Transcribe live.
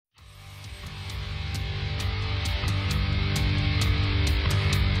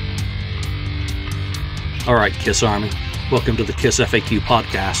All right, Kiss Army, welcome to the KissFAQ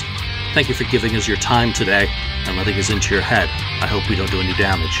Podcast. Thank you for giving us your time today and letting us into your head. I hope we don't do any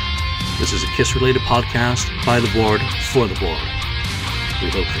damage. This is a Kiss-related podcast by the board, for the board.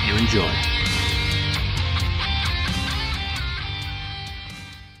 We hope that you enjoy.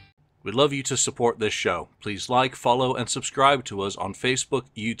 We'd love you to support this show. Please like, follow, and subscribe to us on Facebook,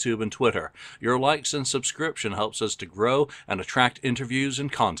 YouTube, and Twitter. Your likes and subscription helps us to grow and attract interviews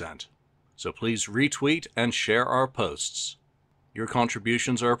and content. So please retweet and share our posts. Your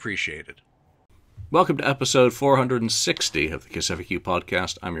contributions are appreciated. Welcome to episode 460 of the KissFAQ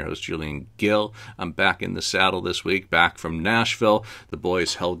Podcast. I'm your host, Julian Gill. I'm back in the saddle this week, back from Nashville. The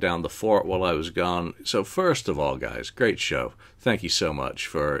boys held down the fort while I was gone. So first of all, guys, great show. Thank you so much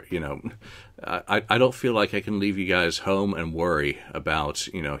for, I don't feel like I can leave you guys home and worry about,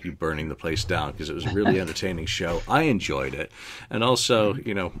 you burning the place down, because it was a really entertaining show. I enjoyed it. And also,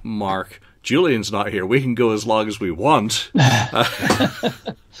 Mark, Julian's not here. We can go as long as we want.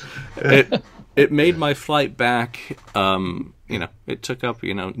 It made my flight back, it took up,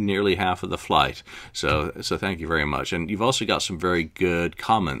 nearly half of the flight. So thank you very much. And you've also got some very good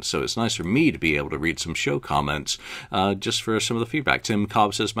comments. So it's nice for me to be able to read some show comments just for some of the feedback. Tim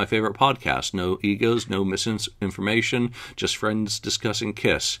Cobb says, my favorite podcast. No egos, no misinformation, just friends discussing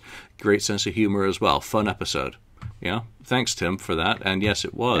Kiss. Great sense of humor as well. Fun episode. Yeah, thanks, Tim, for that. And yes,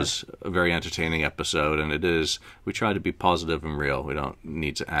 it was a very entertaining episode, and it is. We try to be positive and real. We don't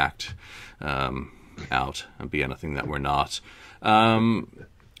need to act out and be anything that we're not.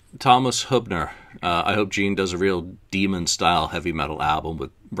 Thomas Hubner, I hope Gene does a real demon-style heavy metal album with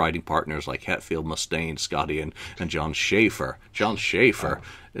writing partners like Hetfield, Mustaine, Scotty, and John Schaefer. John Schaefer,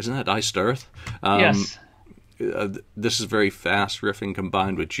 isn't that Iced Earth? Yes. This is very fast riffing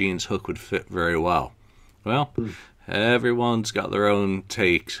combined with Gene's hook would fit very well. Well, everyone's got their own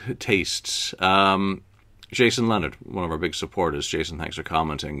tastes. Jason Leonard, one of our big supporters. Jason, thanks for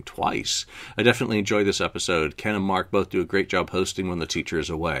commenting twice. I definitely enjoyed this episode. Ken and Mark both do a great job hosting when the teacher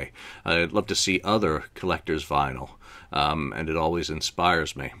is away. I'd love to see other collectors' vinyl, and it always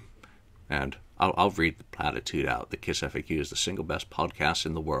inspires me. And I'll read the platitude out. The KissFAQ is the single best podcast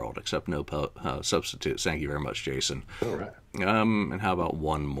in the world, except no substitutes. Thank you very much, Jason. All right. And how about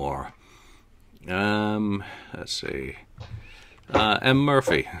one more? Let's see. M.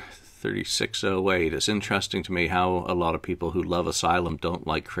 Murphy, 3608. It's interesting to me how a lot of people who love Asylum don't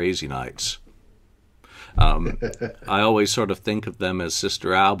like Crazy Nights. I always sort of think of them as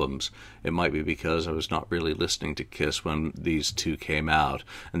sister albums. It might be because I was not really listening to Kiss when these two came out,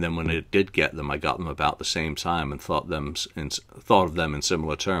 and then when I did get them, I got them about the same time and thought of them in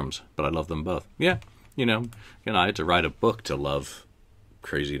similar terms. But I love them both. Yeah, I had to write a book to love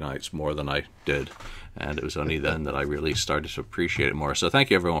Crazy Nights more than I did, and it was only then that I really started to appreciate it more. So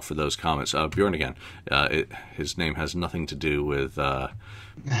thank you everyone for those comments. Bjorn again, his name has nothing to do with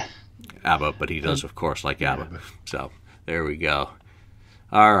ABBA, but he does of course like ABBA. So there we go.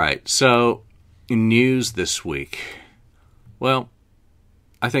 All right, so news this week. Well,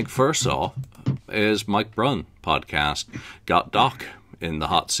 I think first off is Mike Brunn podcast got Doc in the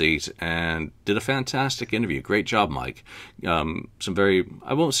hot seat and did a fantastic interview. Great job, Mike. Some very,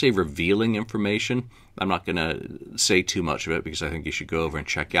 I won't say revealing information. I'm not going to say too much of it because I think you should go over and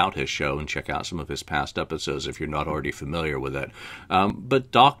check out his show and check out some of his past episodes if you're not already familiar with it. But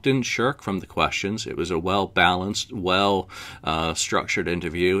Doc didn't shirk from the questions. It was a well-balanced, well-structured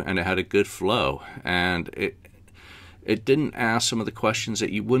interview, and it had a good flow. And it didn't ask some of the questions that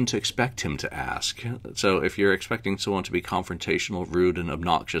you wouldn't expect him to ask. So if you're expecting someone to be confrontational, rude, and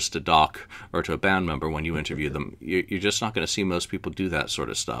obnoxious to Doc or to a band member when you interview them, you're just not going to see most people do that sort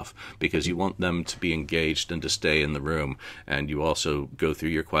of stuff, because you want them to be engaged and to stay in the room. And you also go through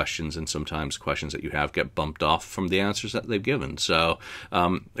your questions, and sometimes questions that you have get bumped off from the answers that they've given. So,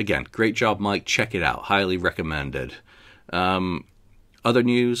 again, great job, Mike. Check it out. Highly recommended. Other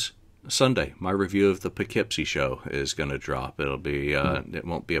news. Sunday, my review of the Poughkeepsie show is going to drop. It'll be, it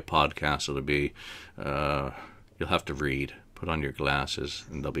won't be a podcast. It'll be, you'll have to read, put on your glasses,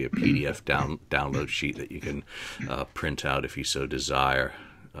 and there'll be a PDF download sheet that you can print out if you so desire.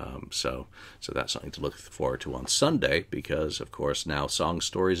 So that's something to look forward to on Sunday, because, of course, now Song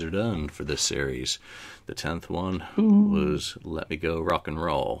Stories are done for this series. The 10th one was Let Me Go Rock and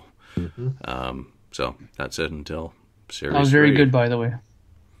Roll. So that's it until series 3. That was very good, by the way.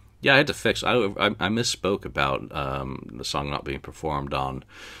 Yeah, I had to fix. I misspoke about the song not being performed on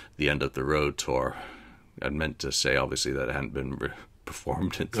the End of the Road tour. I meant to say, obviously, that it hadn't been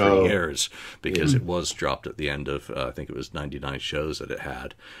performed in 3 years, because it was dropped at the end of, I think it was 99 shows that it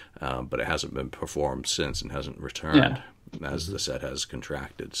had, but it hasn't been performed since and hasn't returned. As the set has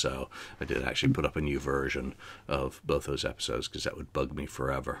contracted. So I did actually put up a new version of both those episodes, because that would bug me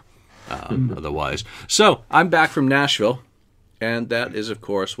forever otherwise. So I'm back from Nashville, and that is, of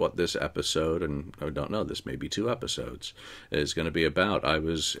course, what this episode, and I don't know, this may be 2 episodes, is going to be about. I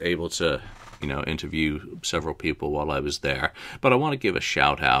was able to, interview several people while I was there, but I want to give a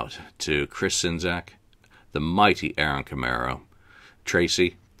shout out to Chris Sinzak, the mighty Aaron Camaro,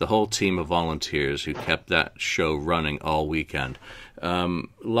 Tracy, the whole team of volunteers who kept that show running all weekend.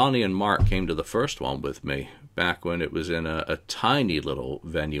 Lonnie and Mark came to the first one with me back when it was in a tiny little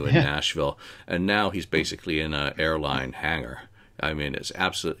venue in Nashville, and now he's basically in an airline hangar. I mean, it's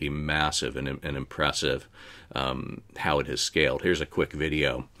absolutely massive and impressive how it has scaled. Here's a quick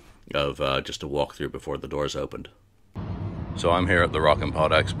video of just a walkthrough before the doors opened. So I'm here at the Rock and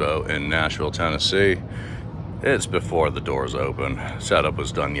Pod Expo in Nashville, Tennessee. It's before the doors open. Setup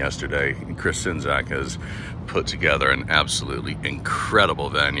was done yesterday. Chris Sinzak has put together an absolutely incredible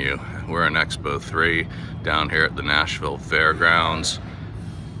venue. We're in Expo 3 down here at the Nashville Fairgrounds.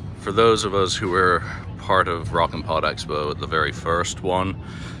 For those of us who were part of Rock and Pod Expo at the very first one,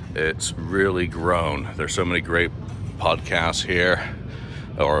 it's really grown. There's so many great podcasts here,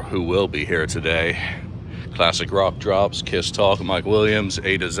 or who will be here today. Classic Rock Drops, Kiss Talk, Mike Williams,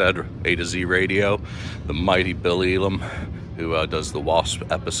 A to Z Radio, the mighty Bill Elam, who does the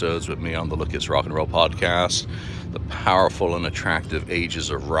WASP episodes with me on the Look It's Rock and Roll podcast, the powerful and attractive Ages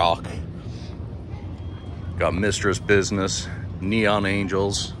of Rock. Got Mistress Business, Neon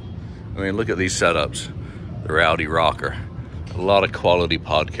Angels. I mean, look at these setups. The Rowdy Rocker. A lot of quality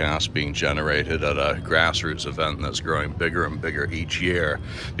podcasts being generated at a grassroots event that's growing bigger and bigger each year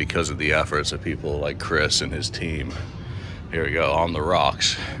because of the efforts of people like Chris and his team. Here we go, On the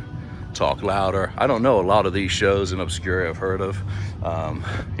Rocks, Talk Louder. I don't know a lot of these shows in Obscura I've heard of.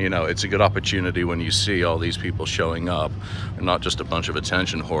 It's a good opportunity when you see all these people showing up, and not just a bunch of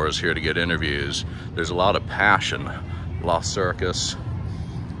attention whores here to get interviews. There's a lot of passion. Lost Circus.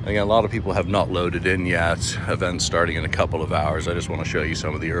 Again, a lot of people have not loaded in yet. Event's starting in a couple of hours. I just want to show you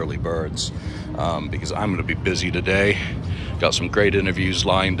some of the early birds because I'm going to be busy today. Got some great interviews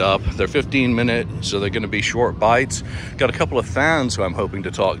lined up. They're 15-minute, so they're going to be short bites. Got a couple of fans who I'm hoping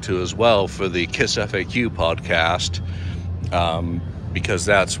to talk to as well for the KissFAQ podcast because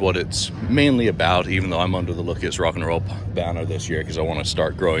that's what it's mainly about, even though I'm under the Look It's Rock and Roll banner this year, because I want to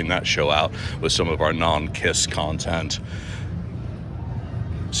start growing that show out with some of our non-Kiss content.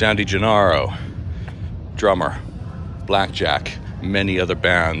 Sandy Gennaro, drummer, Blackjack, many other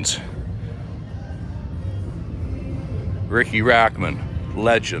bands. Ricky Rackman,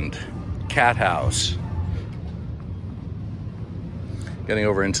 legend, Cat House. Getting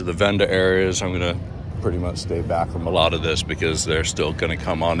over into the vendor areas, I'm going to pretty much stay back from a lot of this because they're still going to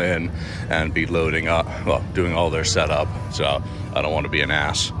come on in and be loading up, doing all their setup, so I don't want to be an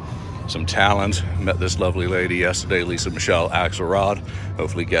ass. Some talent. Met this lovely lady yesterday, Lisa Michelle Axelrod.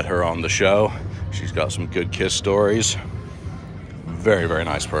 Hopefully get her on the show. She's got some good Kiss stories. Very, very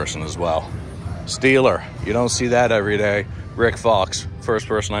nice person as well. Steeler. You don't see that every day. Rik Fox. First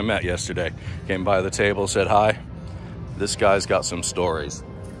person I met yesterday. Came by the table, said hi. This guy's got some stories.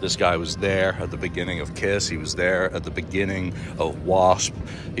 This guy was there at the beginning of Kiss. He was there at the beginning of WASP.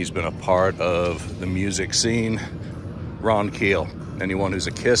 He's been a part of the music scene. Ron Keel. Anyone who's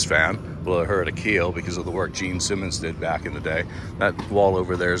a Kiss fan will have heard of Keel because of the work Gene Simmons did back in the day. That wall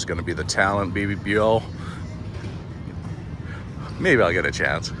over there is going to be the talent, BB Buell. Maybe I'll get a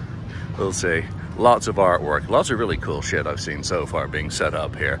chance. We'll see. Lots of artwork, lots of really cool shit I've seen so far being set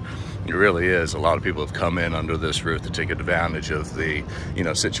up here. It really is. A lot of people have come in under this roof to take advantage of the,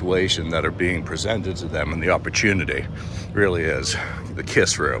 situation that are being presented to them, and the opportunity. It really is. The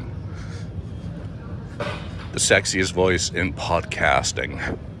Kiss Room. The sexiest voice in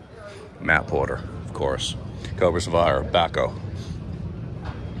podcasting. Matt Porter, of course. Cobra Survivor, Bacco.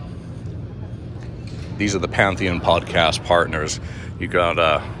 These are the Pantheon podcast partners. You got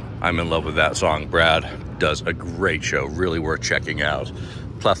I'm in Love with That Song. Brad does a great show, really worth checking out.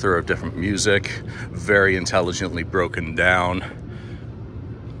 Plethora of different music, very intelligently broken down.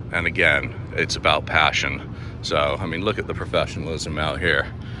 And again, it's about passion. So, look at the professionalism out here.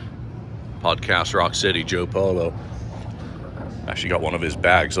 Podcast Rock City, Joe Polo. Actually got one of his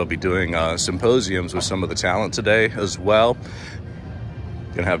bags. I'll be doing symposiums with some of the talent today as well.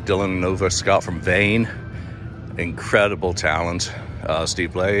 Gonna have Dylan Nova Scott from Vane. Incredible talent.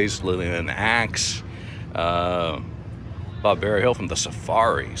 Steve Blaze, Lillian Axe. Bob Berryhill from the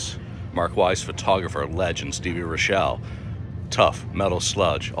Safaris. Mark Weiss, photographer, legend. Stevie Rochelle. tough metal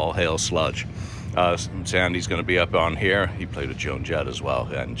sludge, all hail sludge. Sandy's going to be up on here. He played with Joan Jett as well,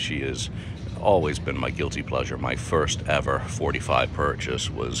 and she has always been my guilty pleasure. My first ever 45 purchase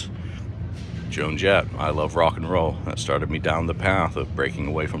was Joan Jett. I love rock and roll. That started me down the path of breaking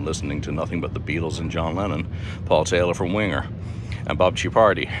away from listening to nothing but the Beatles and John Lennon, Paul Taylor from Winger, and Bob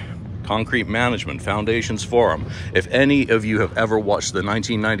Chiappardi. Concrete Management, Foundations Forum. If any of you have ever watched the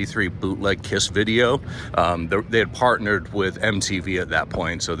 1993 bootleg Kiss video, they had partnered with MTV at that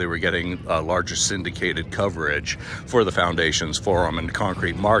point, so they were getting larger syndicated coverage for the Foundations Forum and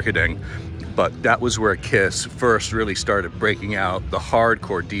concrete marketing. But that was where Kiss first really started breaking out the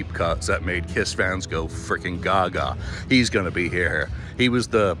hardcore deep cuts that made Kiss fans go freaking gaga. He's going to be here. He was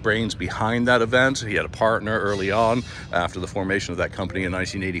the brains behind that event. He had a partner early on after the formation of that company in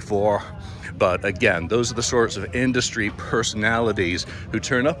 1984. But again, those are the sorts of industry personalities who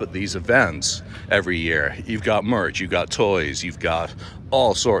turn up at these events every year. You've got merch, you've got toys, you've got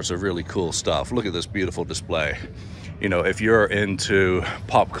all sorts of really cool stuff. Look at this beautiful display. You know, if you're into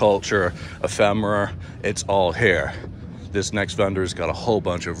pop culture, ephemera, it's all here. This next vendor's got a whole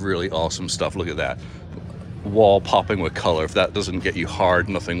bunch of really awesome stuff. Look at that. Wall popping with color. If that doesn't get you hard,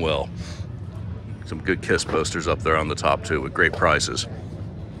 nothing will. Some good Kiss posters up there on the top too with great prices.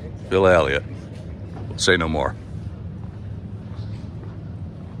 Bill Elliott. Say no more.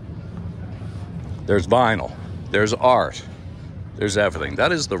 There's vinyl. There's art. There's everything.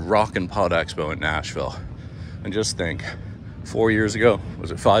 That is the Rockin' Pod Expo in Nashville. And just think, 4 years ago,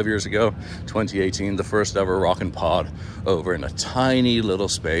 was it 5 years ago, 2018, the first ever Rockin' Pod over in a tiny little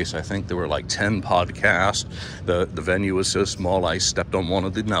space. I think there were like 10 podcasts. The venue was so small, I stepped on one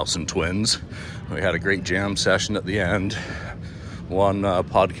of the Nelson twins. We had a great jam session at the end. One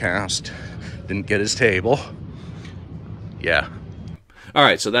podcast didn't get his table. Yeah. All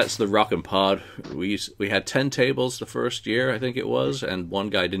right, so that's the Rockin' Pod. We had 10 tables the first year, I think it was, and one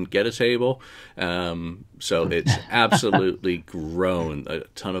guy didn't get a table. So it's absolutely grown. A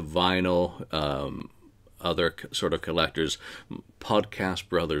ton of vinyl, other sort of collectors, podcast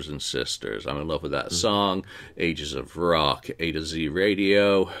brothers and sisters. I'm in love with that song. Ages of Rock, A to Z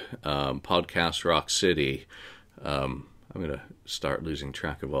Radio, Podcast Rock City. I'm going to start losing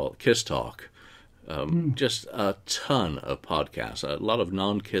track of all. Kiss Talk. Just a ton of podcasts, a lot of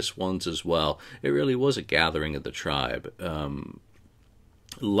non-Kiss ones as well. It really was a gathering of the tribe. A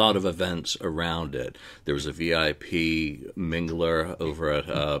lot of events around it. There was a VIP mingler over at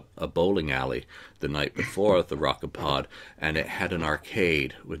a bowling alley the night before at the Rockin' Pod, and it had an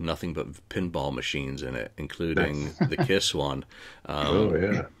arcade with nothing but pinball machines in it, including the Kiss one. Oh,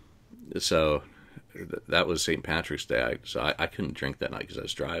 yeah. So that was St. Patrick's Day, so I couldn't drink that night because I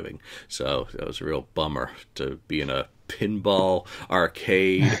was driving. So that was a real bummer to be in a pinball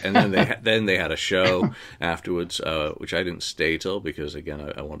arcade, and then they had a show afterwards, which I didn't stay till because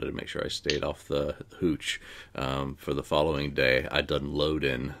again I wanted to make sure I stayed off the hooch for the following day. I'd done load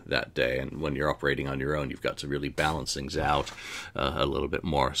in that day, and when you're operating on your own, you've got to really balance things out a little bit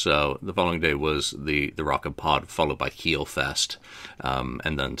more. So the following day was the Rockin' Pod, followed by Heel Fest,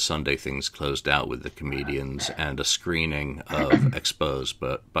 and then Sunday things closed out with the comedians and a screening of Exposed.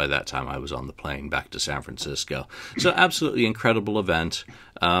 But by that time I was on the plane back to San Francisco. So absolutely incredible event.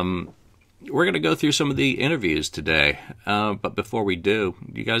 We're going to go through some of the interviews today, but before we do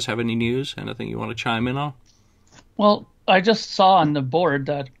you guys have any news? Anything you want to chime in on? Well, I just saw on the board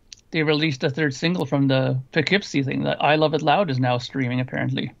that they released a third single from the Poughkeepsie thing, that I Love It Loud is now streaming,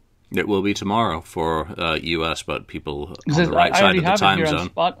 apparently. It will be tomorrow for US, but people on the right side of the time zone.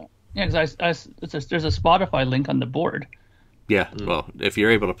 Yeah, because there's a Spotify link on the board. Yeah, well, if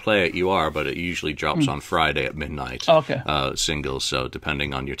you're able to play it, you are, but it usually drops on Friday at midnight. Okay. Singles, so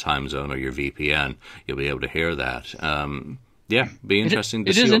depending on your time zone or your VPN, you'll be able to hear that. Yeah, be interesting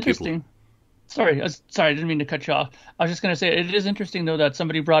to see what people... Sorry, I didn't mean to cut you off. I was just going to say, it is interesting, though, that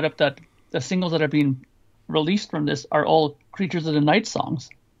somebody brought up that the singles that are being released from this are all Creatures of the Night songs.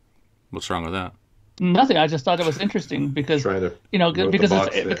 What's wrong with that? Nothing. I just thought it was interesting because, because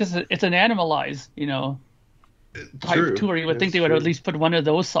it's an Animalize, type tour. You would think they would at least put one of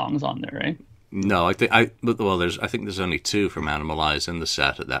those songs on there, right? No, I think there's only two from Animalize in the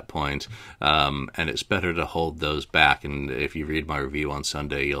set at that point, and it's better to hold those back. And if you read my review on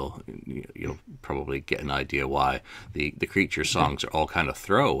Sunday, you'll probably get an idea why. The Creature songs are all kind of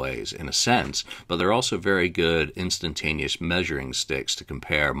throwaways in a sense, but they're also very good instantaneous measuring sticks to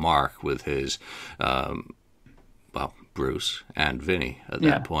compare Mark with his Bruce and Vinny at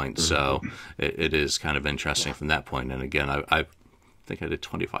that point. So it is kind of interesting from that point. And again, I think I did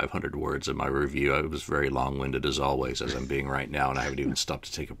 2,500 words in my review. I was very long-winded as always, as I'm being right now, and I haven't even stopped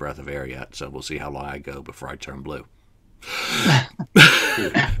to take a breath of air yet. So we'll see how long I go before I turn blue.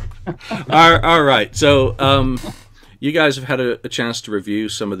 All right. So you guys have had a chance to review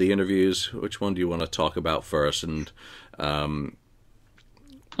some of the interviews. Which one do you want to talk about first? And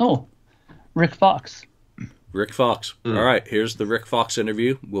Rik Fox. Rik Fox. All right. Here's the Rik Fox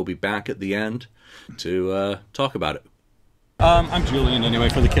interview. We'll be back at the end to talk about it. I'm Julian, anyway,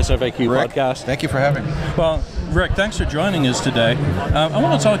 for the KissFAQ Podcast. Thank you for having me. Well, Rik, thanks for joining us today. I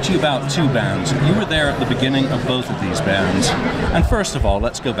want to talk to you about two bands. You were there at the beginning of both of these bands. And first of all,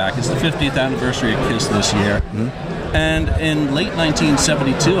 let's go back. It's the 50th anniversary of Kiss this year. And in late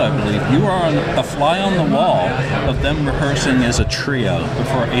 1972, I believe, you were on a fly on the wall of them rehearsing as a trio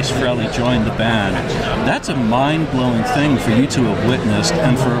before Ace Frehley joined the band. That's a mind-blowing thing for you to have witnessed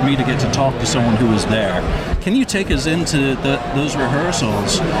and for me to get to talk to someone who was there. Can you take us into those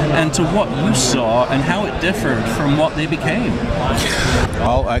rehearsals and to what you saw and how it differed from what they became?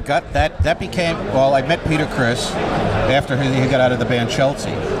 Well, I got that became, well, I met Peter Criss after he got out of the band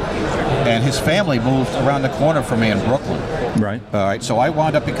Chelsea. And his family moved around the corner from me in Brooklyn. Right. All right. So I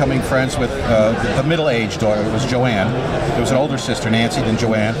wound up becoming friends with the middle-aged daughter. It was Joanne. There was an older sister, Nancy, then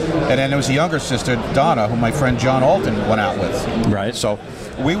Joanne. And then there was a younger sister, Donna, who my friend John Alton went out with. Right. So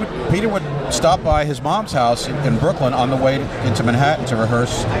Peter would stop by his mom's house in Brooklyn on the way into Manhattan to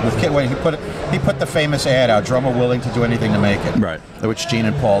rehearse with Kid. He put the famous ad out, drummer willing to do anything to make it. Right. Which Gene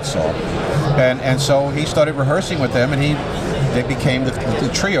and Paul saw. And so he started rehearsing with them, and they became the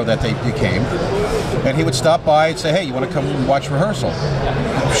trio that they became. And he would stop by and say, hey, you want to come and watch rehearsal?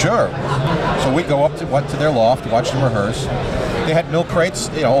 Sure. So we'd go up to their loft, watch them rehearse. They had milk crates,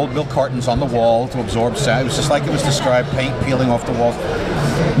 old milk cartons on the wall to absorb sound. It was just like it was described, paint peeling off the walls.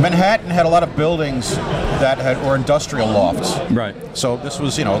 Manhattan had a lot of buildings that were industrial lofts. Right. So this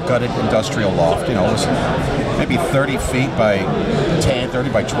was, a gutted industrial loft. It was maybe 30 feet by 10,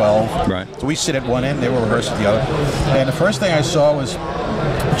 30 by 12. Right. So we sit at one end, they were rehearsing at the other. And the first thing I saw was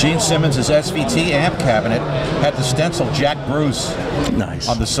Gene Simmons' SVT amp cabinet had the stencil Jack Bruce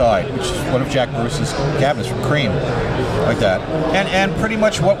on the side, which is one of Jack Bruce's cabinets from Cream, like that. And pretty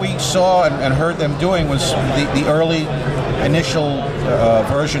much what we saw and heard them doing was the early initial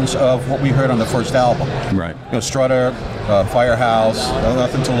versions of what we heard on the first album. Right. Strutter, Firehouse,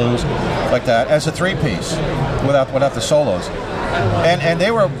 Nothing to Lose, like that, as a three-piece, without the solos. And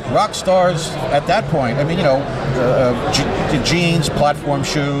they were rock stars at that point. I mean, jeans, platform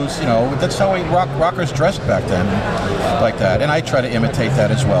shoes, that's how rockers dressed back then, like that. And I try to imitate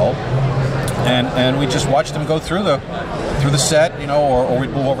that as well. And we just watched them go through the set, or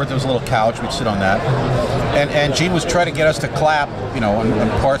we'd move over. There was a little couch, we'd sit on that. And Gene was trying to get us to clap, on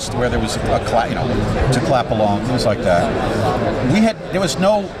parts where there was a clap, to clap along, things like that. There was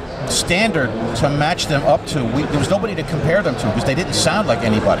no standard to match them up to. There was nobody to compare them to because they didn't sound like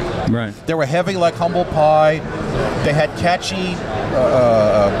anybody. Right. They were heavy like Humble Pie. They had catchy,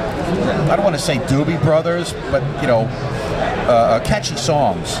 I don't want to say Doobie Brothers, but catchy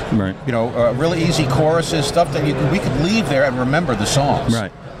songs. Right. Really easy choruses, stuff that we could leave there and remember the songs.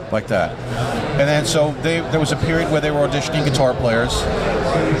 Right. Like that. And then so there was a period where they were auditioning guitar players,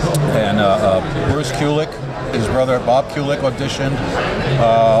 and Bruce Kulick, his brother Bob Kulick auditioned.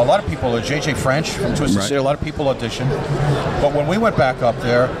 A lot of people, J.J. French from Twisted Sister, a lot of people auditioned. But when we went back up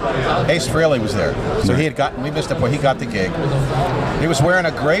there, Ace Frehley was there. So we missed the point, he got the gig. He was wearing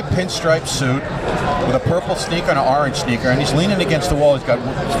a gray pinstripe suit with a purple sneaker and an orange sneaker, and he's leaning against the wall. He's got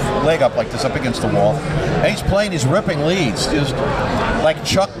his leg up like this, up against the wall. And he's playing, he's ripping leads, just like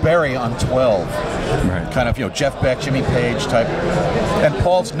Chuck Berry on 12. Right. Kind of, Jeff Beck, Jimmy Page type. And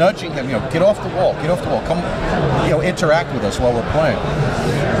Paul's nudging him, get off the wall, come, interact with us while we're playing.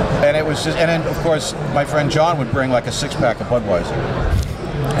 And it was just, and then of course my friend John would bring like a 6-pack of Budweiser.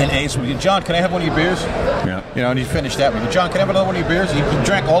 And Ace would, John, can I have one of your beers? Yeah. And he'd finish that. We'd go, John, can I have another one of your beers? He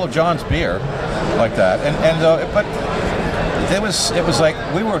drank all of John's beer, like that. But it was like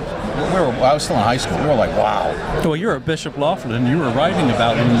I was still in high school. We were like, wow. Well, you're at Bishop Laughlin. You were writing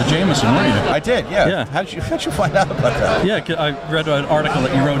about him in the Jameson, weren't you? I did, yeah. How did you find out about that? Yeah, I read an article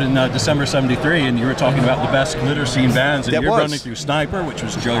that you wrote in December '73, and you were talking about the best glitter scene bands, and you're running through Sniper, which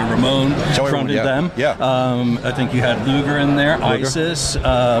was Joey Ramone fronted them. Yeah. I think you had Luger in there, ISIS,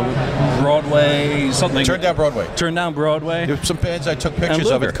 Broadway, something. Turn Down Broadway. There were some bands I took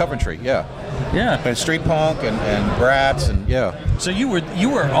pictures of at Coventry, yeah. And Street Punk and Bratz and So you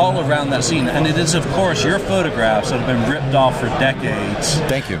were all around that scene, and it is of course your photographs that have been ripped off for decades.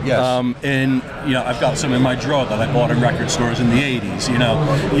 Thank you. Yes. And I've got some in my drawer that I bought in record stores in the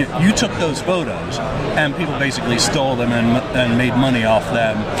 '80s. You took those photos, and people basically stole them and made money off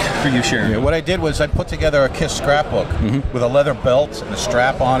them for you sharing. Yeah, what I did was I put together a Kiss scrapbook with a leather belt and a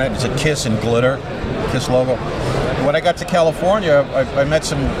strap on it. It's a Kiss in glitter, Kiss logo. when I got to California, I met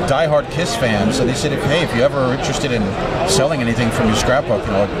some diehard KISS fans, and they said, hey, if you're ever interested in selling anything from your scrapbook,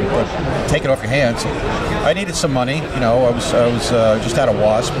 take it off your hands. I needed some money, I was just out of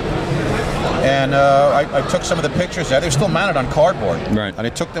WASP. And I took some of the pictures there. They were still mounted on cardboard. Right. And I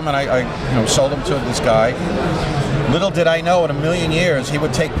took them and I sold them to this guy. Little did I know, in a million years, he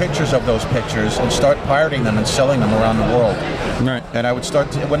would take pictures of those pictures and start pirating them and selling them around the world. Right. And I would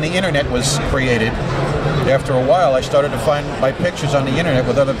when the internet was created, after a while, I started to find my pictures on the internet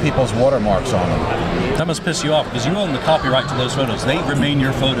with other people's watermarks on them. That must piss you off, because you own the copyright to those photos. They remain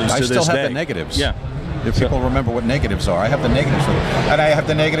your photos to this day. I still have the negatives. Yeah. If people remember what negatives are, I have the negatives for them. And I have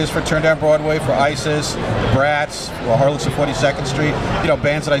the negatives for Turn Down Broadway, for ISIS, Bratz, Harlots of 42nd Street.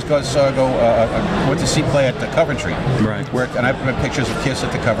 Bands that I went to see play at the Coventry. Right. And I put pictures of KISS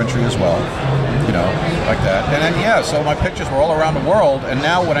at the Coventry as well. Like that. And then so my pictures were all around the world. And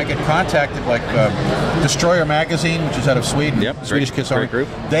now when I get contacted, like Destroyer Magazine, which is out of Sweden, Swedish KISS Army, group.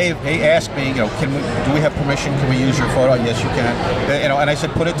 They asked me, do we have permission? Can we use your photo? Yes, you can. And I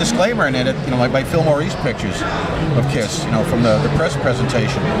said, put a disclaimer in it, like by Phil Maurice pictures of KISS, from the press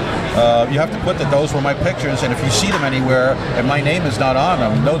presentation. You have to put that those were my pictures, and if you see them anywhere and my name is not on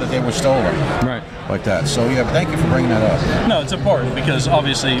them, know that they were stolen. Right. Like that. So thank you for bringing that up. No, it's important, because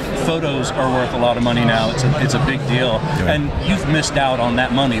obviously photos are worth a lot of money now. It's a big deal, and you've missed out on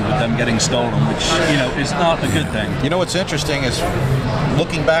that money with them getting stolen, which is not a good thing. What's interesting is,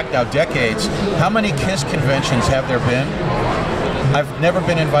 looking back now decades, how many KISS conventions have there been? I've never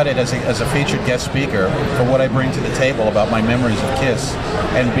been invited as a featured guest speaker for what I bring to the table about my memories of KISS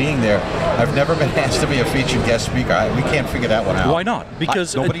and being there. I've never been asked to be a featured guest speaker. We can't figure that one out. Why not?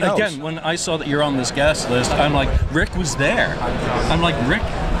 Because, nobody knows. Again, when I saw that you're on this guest list, I'm like, Rik was there. I'm like, Rik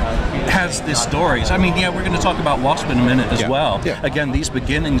has these stories. I mean, we're going to talk about WASP in a minute as well. Yeah. Again, these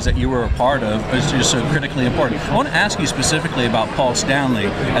beginnings that you were a part of is just so critically important. I want to ask you specifically about Paul Stanley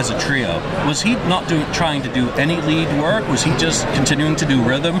as a trio. Was he not trying to do any lead work? Was he just continuing to do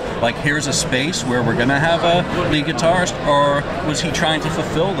rhythm? Like, here's a space where we're going to have a lead guitarist? Or was he trying to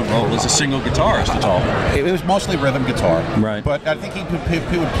fulfill the role as a single guitarist at all? It was mostly rhythm guitar. Right. But I think he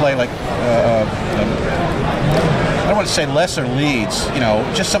would play like... I don't want to say lesser leads,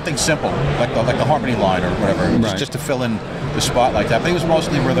 just something simple, like the harmony line or whatever, just to fill in the spot like that. But he was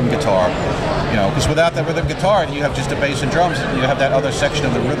mostly rhythm guitar, because without that rhythm guitar, you have just a bass and drums, and you have that other section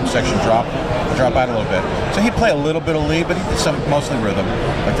of the rhythm section drop out a little bit. So he'd play a little bit of lead, but he did mostly rhythm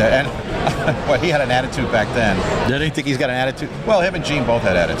like that. And well, he had an attitude back then. Did he? Think he's got an attitude? Well, him and Gene both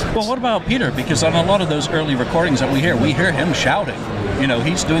had attitudes. Well, what about Peter? Because on a lot of those early recordings that we hear him shouting.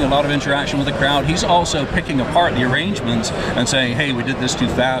 He's doing a lot of interaction with the crowd. He's also picking apart the arrangements and saying, hey, we did this too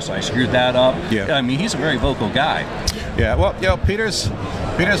fast, I screwed that up. Yeah. I mean, he's a very vocal guy. Yeah, well, Peter's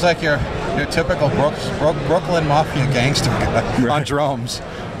like your typical Brooklyn Mafia gangster guy on drums.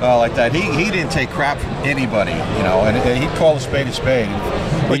 Like that. He didn't take crap from anybody, and he'd call a spade a spade.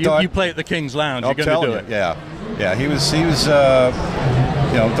 Well, you play at the King's Lounge, you're going to do it. Yeah, he was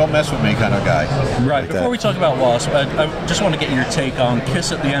don't mess with me kind of guy. Right. Like Before we talk about WASP, I just want to get your take on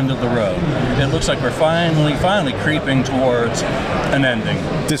KISS at the end of the road. It looks like we're finally creeping towards an ending.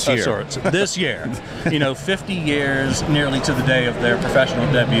 This year. Sorts. This year. 50 years nearly to the day of their professional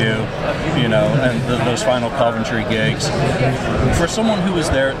debut, and those final Coventry gigs. For someone who was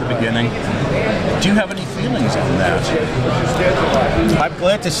there at the beginning, do you have any feelings on that? I'm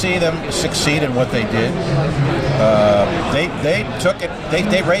glad to see them succeed in what they did. They took it.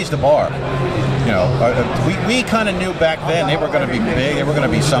 They raised the bar. We kind of knew back then they were going to be big. They were going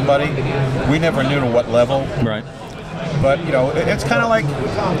to be somebody. We never knew to what level. Right. But it's kind of like,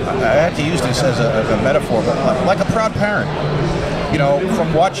 I had to use this as a metaphor, but like a proud parent.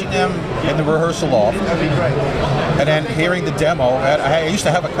 From watching them in the rehearsal loft, and then hearing the demo. I used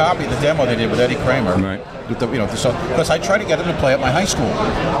to have a copy of the demo they did with Eddie Kramer. Right. Because I tried to get them to play at my high school,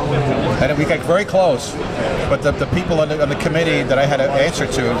 and we got very close. But the people on the committee that I had to answer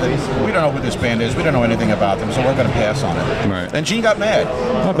to, we don't know who this band is. We don't know anything about them, so we're going to pass on it. Right. And Gene got mad.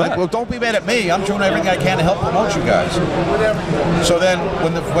 Like, well, don't be mad at me. I'm doing everything I can to help promote you guys. So then,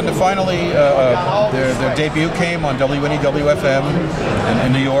 when finally their debut came on WNEW-FM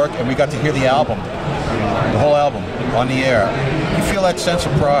in New York, and we got to hear the album, the whole album on the air, you feel that sense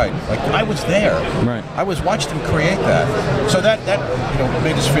of pride. Like, I was there. Right. I watched them create that. So that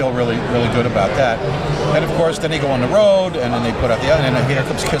made us feel really, really good about that. And of course, then they go on the road, and then they put out and then here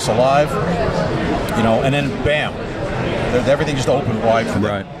comes Kiss Alive, and then bam, everything just opened wide for them.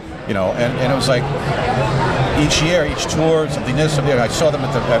 Right. And it was like, each year, each tour, something this, something. I saw them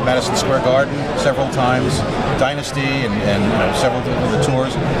at Madison Square Garden several times, Dynasty, and several of the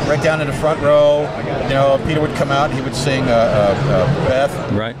tours. Right down in the front row, Peter would come out and he would sing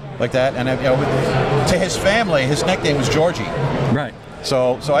Beth, right, like that. And to his family, his nickname was Georgie. Right.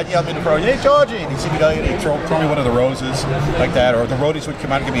 So I'd yell in the front, "Hey, Georgie!" And he'd see me go, and he'd throw me one of the roses, like that. Or the roadies would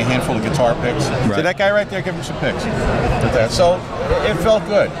come out and give me a handful of guitar picks. Right. Say, "That guy right there, give him some picks." Like that. So it felt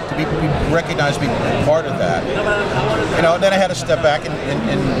good to be recognized, be part of that. Then I had to step back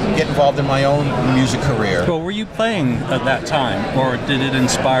and get involved in my own music career. Well, were you playing at that time, or did it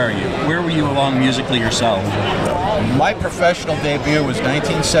inspire you? Where were you along musically yourself? My professional debut was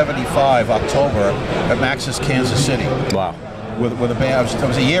 1975, October, at Max's Kansas City. Wow. With a band. I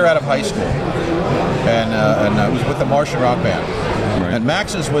was a year out of high school, and I was with the Martian rock band. Right. And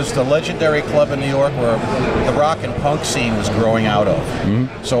Max's was the legendary club in New York where the rock and punk scene was growing out of.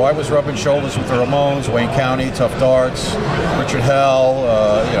 Mm-hmm. So I was rubbing shoulders with the Ramones, Wayne County, Tough Darts, Richard Hell,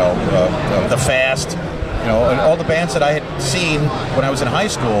 The Fast, and all the bands that I had seen when I was in high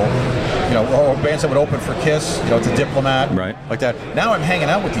school. Or bands that would open for Kiss, to Diplomat, right, like that. Now I'm hanging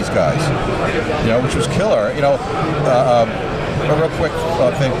out with these guys, which was killer. A real quick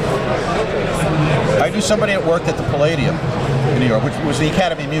thing. I knew somebody that worked at the Palladium in New York, which was the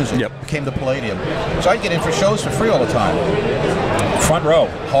Academy of Music. Yep. Became the Palladium. So I'd get in for shows for free all the time. Front row,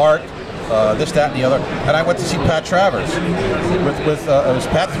 Heart, this, that, and the other. And I went to see Pat Travers. It was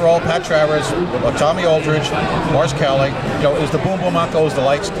Pat Thrall, Pat Travers, Tommy Aldridge, Mars Kelly. It was the Boom Boom Echoes, the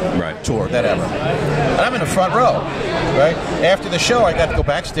Lights tour, that ever. And I'm in the front row, right? After the show, I got to go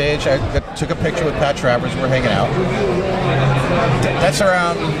backstage. I took a picture with Pat Travers. We're hanging out. That's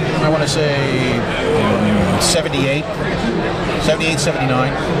around, I want to say, 78,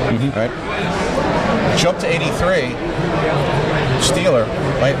 79, right? Jump to 83, Steeler,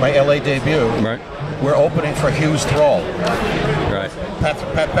 my LA debut. Right. We're opening for Hughes Thrall. Right.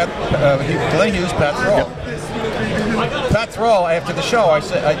 Glenn Hughes, Pat Thrall. Yep. Pat Thrall, after the show, I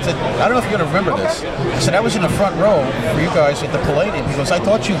said, I don't know if you're going to remember this. I said, I was in the front row for you guys at the Palladium. He goes, I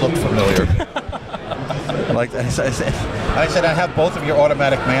thought you looked familiar. Like I said, I have both of your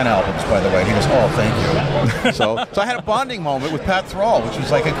Automatic Man albums, by the way. And he goes, oh, thank you. So I had a bonding moment with Pat Thrall, which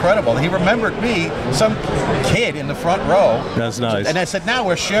was like incredible. He remembered me, some kid in the front row. That's nice. And I said, now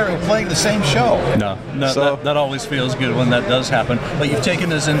we're playing the same show. No, so, that always feels good when that does happen. But you've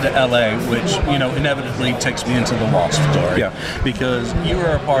taken us into LA, which inevitably takes me into the WASP story. Yeah. Because you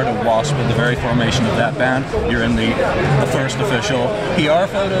were a part of WASP in the very formation of that band. You're in the first official PR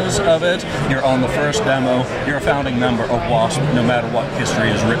photos of it. You're on the first demo. You're a founding member of WASP, no matter what history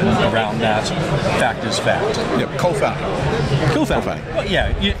is written around that. Fact is fact. Yeah, co-founder. Well,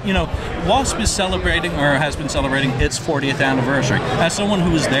 yeah, WASP is celebrating, or has been celebrating, its 40th anniversary. As someone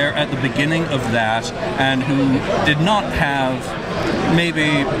who was there at the beginning of that and who did not have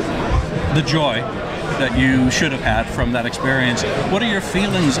maybe the joy that you should have had from that experience, what are your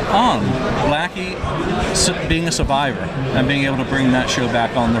feelings on Blackie being a survivor and being able to bring that show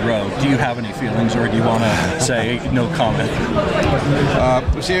back on the road? Do you have any feelings, or do you want to say no comment?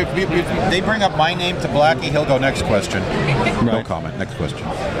 See, if they bring up my name to Blackie, he'll go, next question. Right. No comment, next question.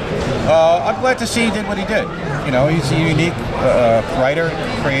 I'm glad to see he did what he did. He's a unique writer,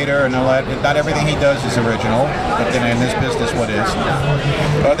 creator, and all that. Not everything he does is original, but then in this business, what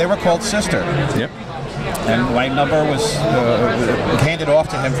is? They were called Sister. Yep. And my number was handed off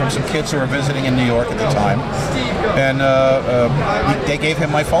to him from some kids who were visiting in New York at the time. And they gave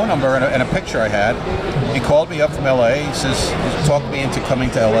him my phone number and a picture I had. He called me up from LA. He says, he talked me into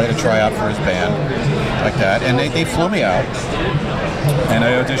coming to LA to try out for his band, like that. And they flew me out. And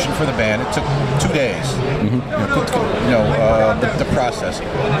I auditioned for the band. It took 2 days, the process.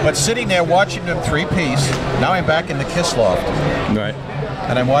 But sitting there watching them three-piece, now I'm back in the Kiss Loft. Right.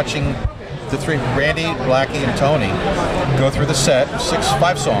 And I'm watching the three, Randy, Blackie, and Tony, go through the set,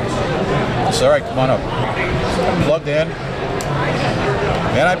 5 songs. I said, all right, come on up. I plugged in,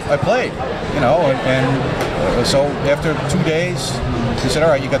 and I played, and so after 2 days, he said, all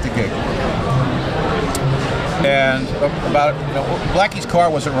right, you got the gig. And Blackie's car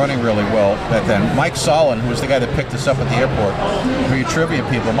wasn't running really well back then. Mike Solon, who was the guy that picked us up at the airport, for you trivia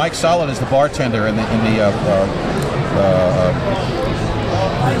people, Mike Solon is the bartender in the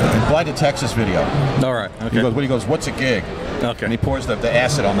Blinded Texas video. All right. Okay. He goes, what's a gig? Okay. And he pours the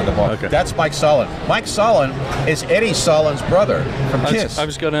acid on the bar. Okay. That's Mike Solon. Mike Solon is Eddie Solon's brother from Kiss. I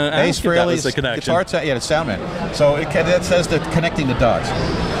was going to ask if that was the connection. The soundman. So that says the connecting the dots.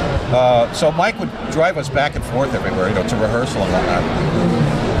 So Mike would drive us back and forth everywhere, to rehearsal and whatnot.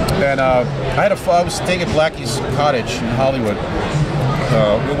 And I was staying at Blackie's cottage in Hollywood.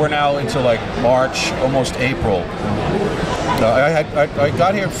 we're now into like March, almost April. I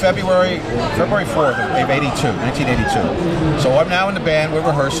got here February 4th of 1982. So I'm now in the band, we're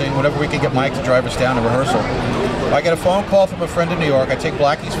rehearsing, whenever we can get Mike to drive us down to rehearsal. I get a phone call from a friend in New York, I take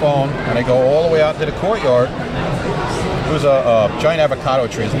Blackie's phone, and I go all the way out to the courtyard. There was a giant avocado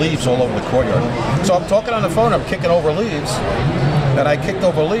tree, there's leaves all over the courtyard. So I'm talking on the phone, I'm kicking over leaves, and I kicked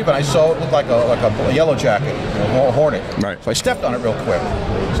over a leaf, and I saw it looked like a yellow jacket, a hornet. Right. So I stepped on it real quick,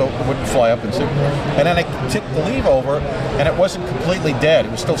 so it wouldn't fly up and see. And then I tipped the leaf over, and it wasn't completely dead.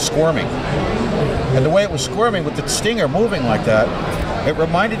 It was still squirming. And the way it was squirming with the stinger moving like that, it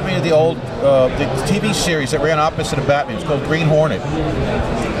reminded me of the old the TV series that ran opposite of Batman. It was called Green Hornet.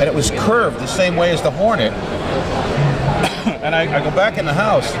 And it was curved the same way as the Hornet. And I go back in the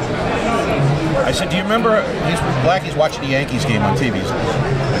house. I said, do you remember, Blackie's watching the Yankees game on TV.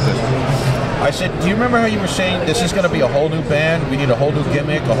 I said, do you remember how you were saying this is going to be a whole new band? We need a whole new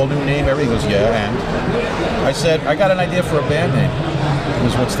gimmick, a whole new name. Everything goes, yeah, and I said, I got an idea for a band name. He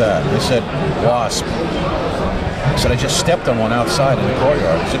goes, what's that? I said, WASP. I said, I just stepped on one outside in the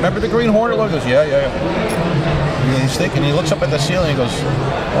courtyard. I said, remember the Green Hornet logo? He goes, yeah. And he's thinking, he looks up at the ceiling and he goes,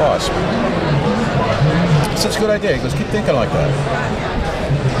 WASP. I said, it's a good idea. He goes, keep thinking like that.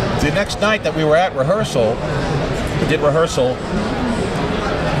 The next night that we were at rehearsal, we did rehearsal.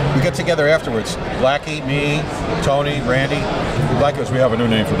 We get together afterwards. Blackie, me, Tony, Randy. Blackie goes, we have a new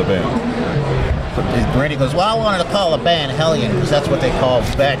name for the band. Randy goes, well, I wanted to call the band Hellion because that's what they call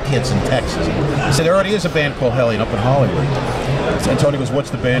bad kids in Texas. He said, there already is a band called Hellion up in Hollywood. And Tony goes,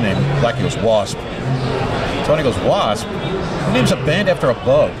 what's the band name? Blackie goes, WASP. Tony goes, WASP? Who names a band after a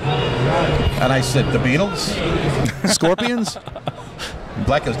bug? And I said, the Beatles? Scorpions?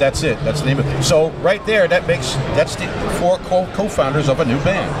 Black goes, that's it. That's the name of it. So right there, that's the 4 co-founders of a new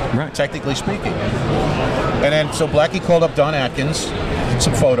band, right, technically speaking. And then so Blackie called up Don Atkins,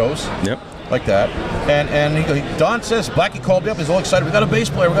 some photos, like that. And Don says, Blackie called me up. He's all excited. We got a bass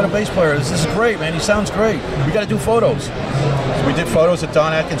player. This is great, man. He sounds great. We got to do photos. So we did photos at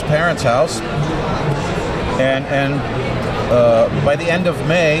Don Atkins' parents' house. And by the end of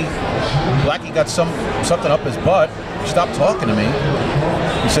May, Blackie got something up his butt. He stopped talking to me.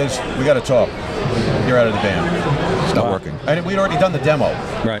 He says, we got to talk. You're out of the band. It's not working. And we'd already done the demo,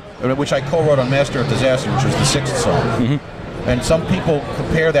 right, which I co-wrote on Master of Disaster, which was the 6th song. Mm-hmm. And some people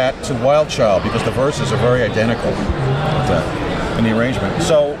compare that to Wild Child because the verses are very identical in the arrangement.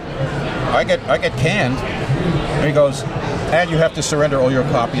 So I get canned, and he goes, and you have to surrender all your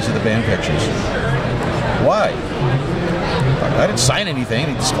copies of the band pictures. Why? I didn't sign anything.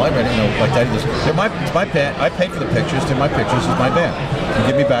 He disclaimed I didn't know like that. He goes, it's my band. I paid for the pictures. They're my pictures. It's my band. You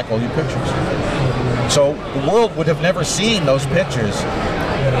give me back all your pictures. So the world would have never seen those pictures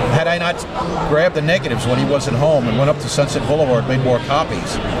had I not grabbed the negatives when he wasn't home and went up to Sunset Boulevard and made more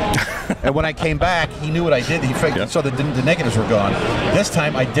copies. And when I came back, he knew what I did. He figured, so the negatives were gone. This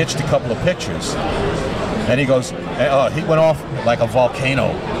time I ditched a couple of pictures. And he goes, he went off like a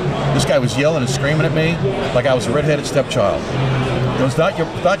volcano. This guy was yelling and screaming at me like I was a redheaded stepchild. It was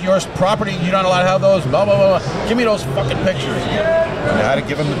not yours property. You're not allowed to have those. Blah, blah, blah. Give me those fucking pictures. And I had to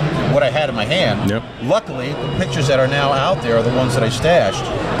give him what I had in my hand. Yep. Luckily, the pictures that are now out there are the ones that I stashed.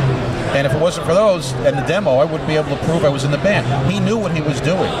 And if it wasn't for those and the demo, I wouldn't be able to prove I was in the band. He knew what he was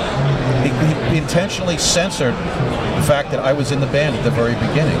doing. He intentionally censored the fact that I was in the band at the very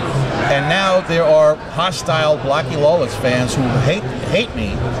beginning. And now there are hostile Blackie Lawless fans who hate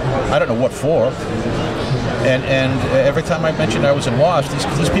me. I don't know what for. And every time I mentioned I was in WASP,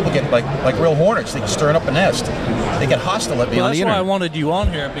 these people get like real hornets. They stirring up a nest. They get hostile at me on the internet. That's why I wanted you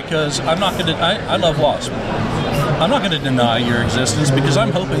on here, because I'm not going to. I love WASP. I'm not going to deny your existence because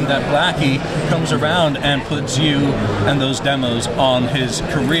I'm hoping that Blackie comes around and puts you and those demos on his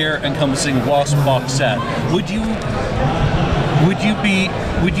career encompassing WASP box set. Would you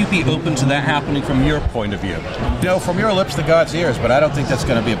be open to that happening from your point of view? You know, from your lips to God's ears, but I don't think that's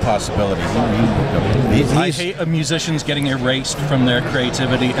going to be a possibility. I hate musicians getting erased from their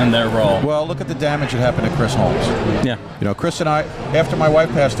creativity and their role. Well, look at the damage that happened to Chris Holmes. Yeah. You know, Chris and I, after my wife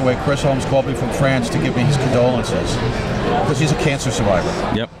passed away, Chris Holmes called me from France to give me his condolences because he's a cancer survivor.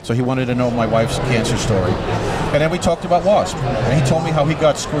 Yep. So he wanted to know my wife's cancer story. And then we talked about WASP. And he told me how he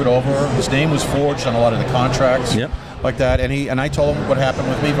got screwed over. His name was forged on a lot of the contracts. Yep. Like that, and I told him what happened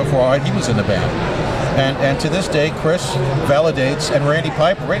with me before he was in the band. And to this day, Chris validates, and Randy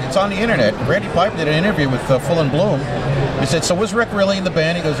Piper, it's on the internet. Randy Piper did an interview with Full and Bloom. He said, so was Rik really in the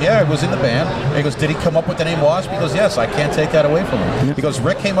band? He goes, yeah, he was in the band. And he goes, did he come up with the name WASP? He goes, yes, I can't take that away from him. He goes,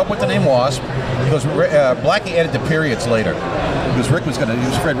 Rik came up with the name WASP. He goes, Blackie added the periods later. Because he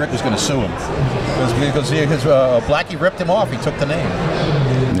was afraid Rik was going to sue him. Because Blackie ripped him off. He took the name.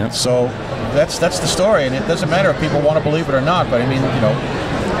 Yep. So that's the story, and it doesn't matter if people want to believe it or not. But I mean,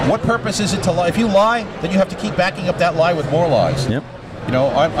 what purpose is it to lie? If you lie, then you have to keep backing up that lie with more lies. Yep.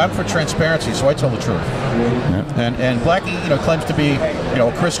 I'm for transparency, so I tell the truth. Yep. And Blackie, claims to be,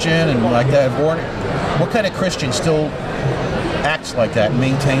 a Christian and like that. What kind of Christian still acts like that and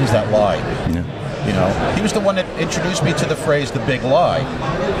maintains that lie? Yeah. He was the one that introduced me to the phrase "the big lie,"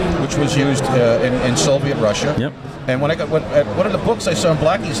 which was used in Soviet Russia. Yep. And when I got one of the books I saw in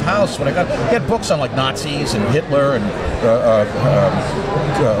Blackie's house, he had books on like Nazis and Hitler and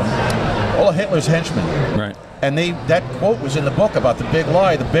all of Hitler's henchmen. Right. And that quote was in the book about the big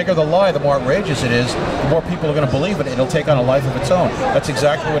lie. The bigger the lie, the more outrageous it is, the more people are going to believe it. It'll take on a life of its own. That's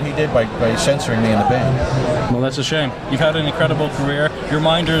exactly what he did by censoring me in the band. Well, that's a shame. You've had an incredible career. Your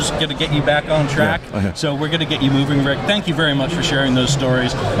minder's going to get you back on track. Yeah. So we're going to get you moving, Rik. Thank you very much for sharing those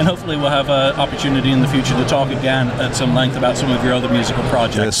stories. And hopefully we'll have an opportunity in the future to talk again at some length about some of your other musical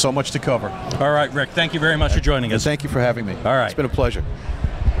projects. There's so much to cover. All right, Rik. Thank you very much for joining us. Thank you for having me. All right. It's been a pleasure.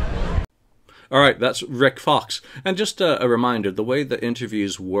 All right, that's Rik Fox. And just a reminder, the way the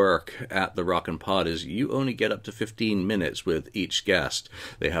interviews work at the Rockin' Pod is you only get up to 15 minutes with each guest.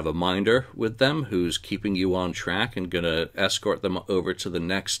 They have a minder with them who's keeping you on track and going to escort them over to the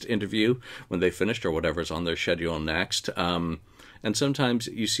next interview when they finished or whatever's on their schedule next. And sometimes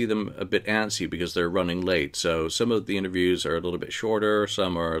you see them a bit antsy because they're running late. So some of the interviews are a little bit shorter,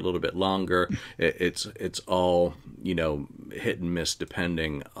 some are a little bit longer. It's all, hit and miss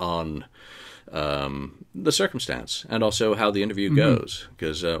depending on the circumstance and also how the interview goes,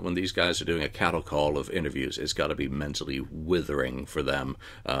 because when these guys are doing a cattle call of interviews, it's got to be mentally withering for them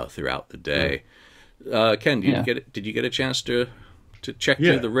throughout the day. Ken, did you get a chance to check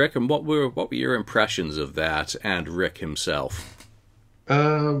through the Rik, and what were your impressions of that and Rik himself?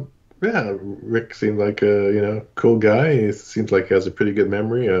 Rik seemed like a cool guy. He seems like he has a pretty good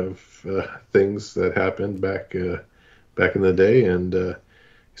memory of things that happened back in the day, and he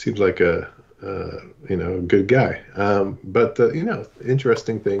seems like a good guy. But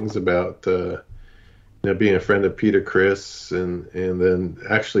interesting things about being a friend of Peter Criss, and then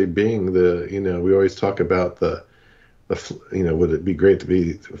actually being we always talk about the would it be great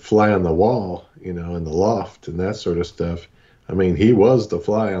to fly on the wall, in the loft and that sort of stuff. I mean, he was the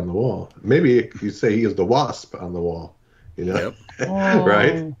fly on the wall. Maybe you say he is the wasp on the wall, Yep.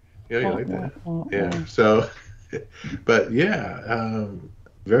 Right? Yeah, you like that. Yeah. So, but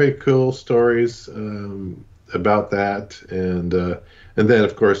very cool stories about that, and then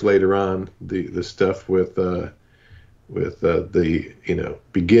of course later on the stuff with the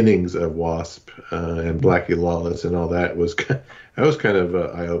beginnings of WASP and Blackie Lawless and all that was kind of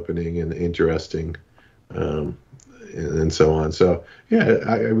eye opening and interesting, and so on. So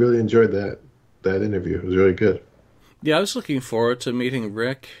I really enjoyed that interview. It was really good. Yeah, I was looking forward to meeting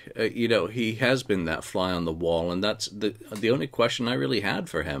Rik. He has been that fly on the wall, and that's the only question I really had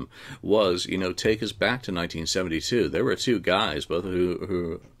for him was, take us back to 1972. There were two guys, both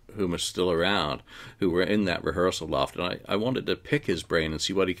whom are still around, who were in that rehearsal loft, and I wanted to pick his brain and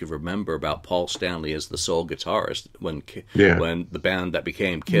see what he could remember about Paul Stanley as the sole guitarist when the band that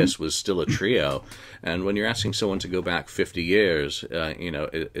became Kiss was still a trio. And when you're asking someone to go back 50 years,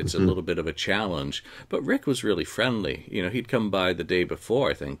 it's a little bit of a challenge. But Rik was really friendly. He'd come by the day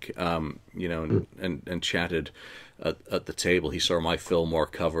before, I think, and chatted at the table. He saw my Fillmore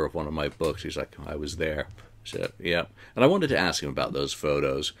cover of one of my books. He's like, I was there. So, yeah. And I wanted to ask him about those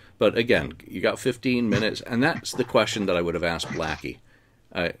photos. But again, you got 15 minutes, and that's the question that I would have asked Blackie.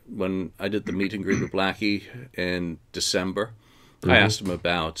 When I did the meet and greet with Blackie in December, I asked him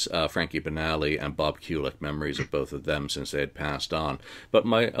about Frankie Banali and Bob Kulick, memories of both of them since they had passed on. But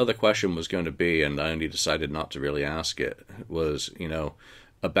my other question was going to be, and I only decided not to really ask it, was,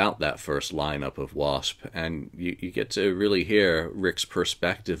 about that first lineup of WASP. And you get to really hear Rik's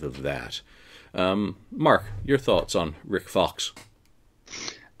perspective of that. Mark, your thoughts on Rik Fox?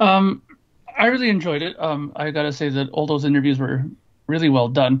 I really enjoyed it. I gotta say that all those interviews were really well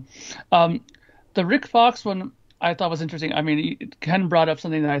done. The Rik Fox one I thought was interesting. I mean, Ken brought up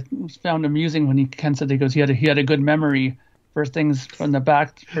something that I found amusing when Ken said he had a good memory for things from the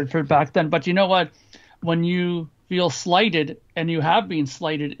back for back then. But you know what? When you feel slighted, and you have been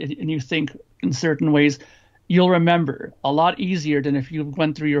slighted, and you think in certain ways, you'll remember a lot easier than if you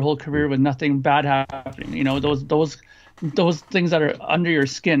went through your whole career with nothing bad happening. You know, those things that are under your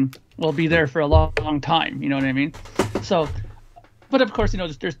skin will be there for a long, long time. You know what I mean? So, but of course, you know,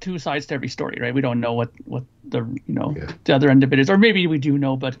 there's two sides to every story, right? We don't know what the the other end of it is, or maybe we do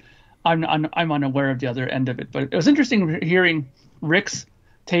know, but I'm unaware of the other end of it. But it was interesting hearing Rik's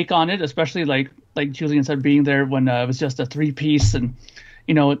take on it, especially like Julian said, being there when it was just a 3-piece, and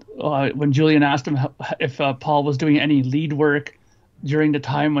you know, when Julian asked him if Paul was doing any lead work during the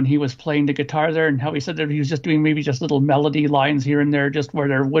time when he was playing the guitar there, and how he said that he was just doing maybe just little melody lines here and there, just where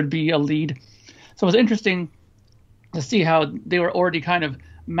there would be a lead. So it was interesting to see how they were already kind of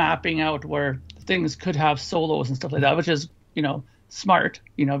mapping out where things could have solos and stuff like that, which is, you know, smart,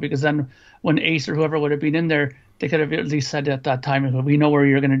 you know, because then when Ace or whoever would have been in there, they could have at least said at that time, we know where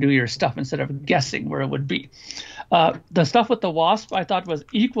you're going to do your stuff, instead of guessing where it would be. The stuff with the WASP I thought was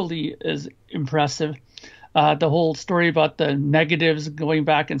equally as impressive. The whole story about the negatives, going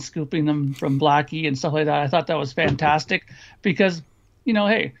back and scooping them from Blackie and stuff like that, I thought that was fantastic, because, you know,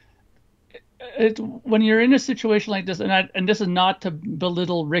 hey, when you're in a situation like this, and this is not to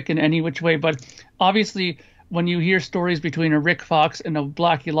belittle Rik in any which way, but obviously when you hear stories between a Rik Fox and a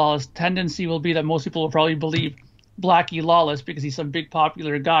Blackie Lawless, tendency will be that most people will probably believe Blackie Lawless because he's some big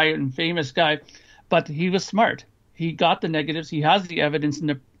popular guy and famous guy. But he was smart. He got the negatives. He has the evidence and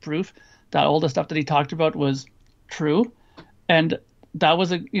the proof that all the stuff that he talked about was true. And that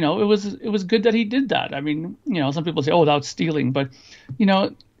was it was good that he did that. I mean, you know, some people say, oh, that's stealing, but you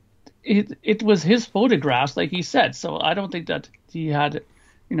know, it was his photographs, like he said. So I don't think that he had,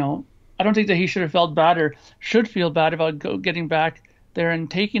 you know, I don't think that he should have felt bad or should feel bad about getting back there and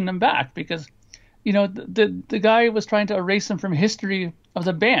taking them back, because, you know, the guy was trying to erase them from history of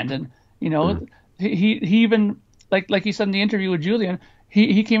the band. And, you know, he even, like he said in the interview with Julian,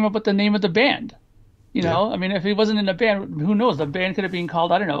 he came up with the name of the band. You know, I mean, if he wasn't in the band, who knows? The band could have been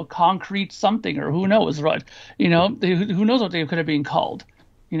called, I don't know, Concrete something, or who knows, right? You know, who knows what they could have been called,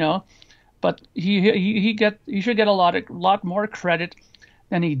 you know? But he should get a lot more credit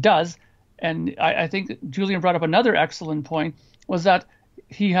than he does. And I think Julian brought up another excellent point, was that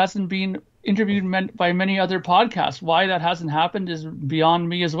he hasn't been interviewed by many other podcasts. Why that hasn't happened is beyond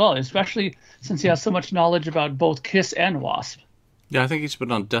me as well, especially since he has so much knowledge about both Kiss and WASP. Yeah, I think he's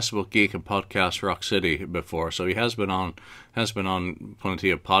been on Decibel Geek and Podcast Rock City before, so he has been on plenty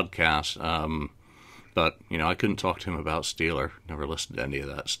of podcasts. But, you know, I couldn't talk to him about Steeler. Never listened to any of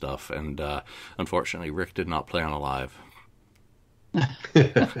that stuff. And unfortunately, Rik did not play on Alive. Oh,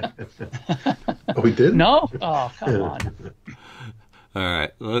 we did? No? Oh, come on. All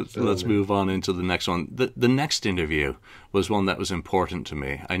right, let's move on into the next one. The next interview was one that was important to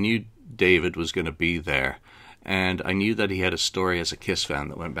me. I knew David was going to be there, and I knew that he had a story as a Kiss fan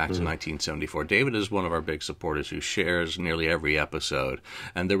that went back to 1974. David is one of our big supporters who shares nearly every episode,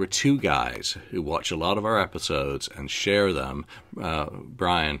 and there were two guys who watch a lot of our episodes and share them.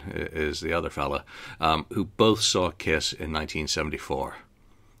 Brian is the other fella, who both saw Kiss in 1974.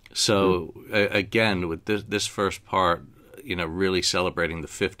 So again, with this first part, you know, really celebrating the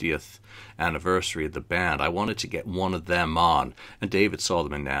 50th anniversary of the band, I wanted to get one of them on, and David saw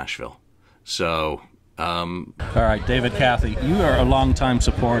them in Nashville. So, all right, David, Cathey, you are a longtime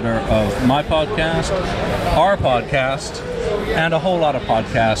supporter of my podcast, our podcast, and a whole lot of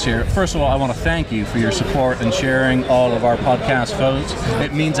podcasts here. First of all, I want to thank you for your support and sharing all of our podcast folks.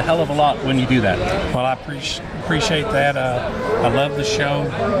 It means a hell of a lot when you do that. Well, I appreciate that. I love the show.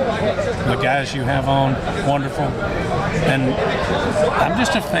 The guys you have on, wonderful. And I'm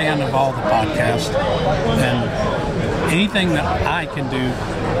just a fan of all the podcasts. And anything that I can do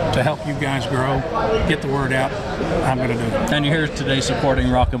to help you guys grow, get the word out, I'm going to do it. And you're here today supporting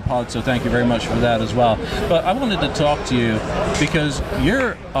Rock and Pod, so thank you very much for that as well. But I wanted to talk to you because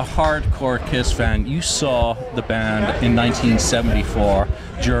you're a hardcore Kiss fan. You saw the band in 1974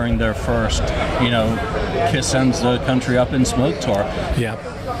 during their first, Kiss Sends the Country Up in Smoke tour. Yeah.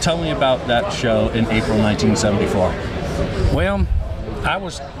 Tell me about that show in April 1974. Well, I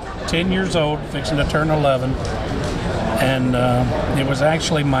was 10 years old, fixing to turn 11. And it was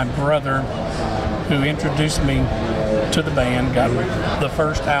actually my brother who introduced me to the band, got the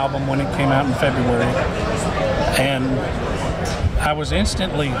first album when it came out in February. And I was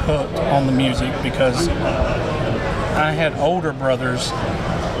instantly hooked on the music because I had older brothers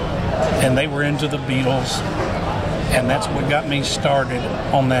and they were into the Beatles. And that's what got me started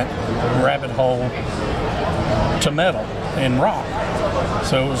on that rabbit hole to metal and rock.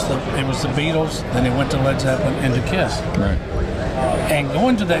 So it was the Beatles, then it went to Led Zeppelin and to Kiss. Right. And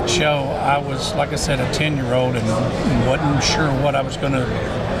going to that show, I was, like I said, a 10-year-old and wasn't sure what I was going to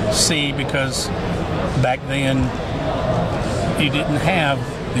see because back then you didn't have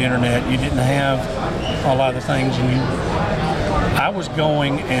the internet, you didn't have a lot of the things. And I was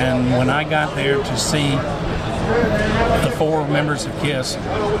going, and when I got there to see the 4 members of KISS,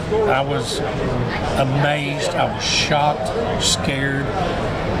 I was amazed, I was shocked, scared,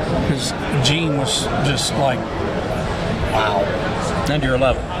 because Gene was just like, wow. And you're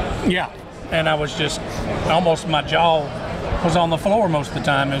 11. Yeah, and I was just, almost my jaw was on the floor most of the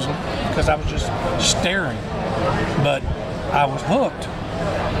time, because I was just staring. But I was hooked,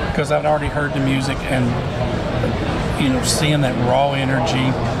 because I'd already heard the music, and seeing that raw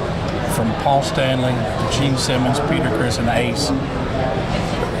energy from Paul Stanley, Gene Simmons, Peter Criss, and Ace.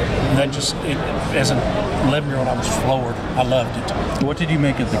 That just, as an 11-year-old, I was floored. I loved it. What did you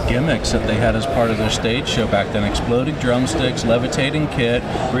make of the gimmicks that they had as part of their stage show back then? Exploding drumsticks, levitating kit,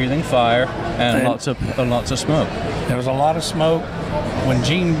 breathing fire, and lots of smoke. There was a lot of smoke. When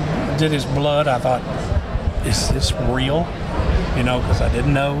Gene did his blood, I thought, is this real? Because I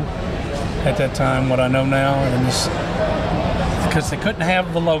didn't know at that time what I know now. And because they couldn't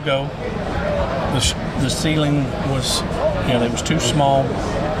have the logo. The ceiling was, it was too small.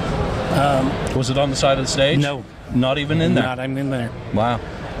 Was it on the side of the stage? No. Not even in there? Not even in there. Wow.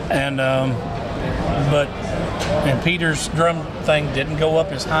 And Peter's drum thing didn't go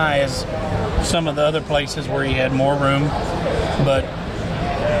up as high as some of the other places where he had more room. But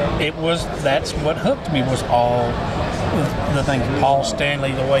that's what hooked me, was all the thing. Paul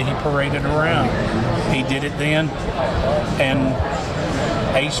Stanley, the way he paraded around. He did it then. And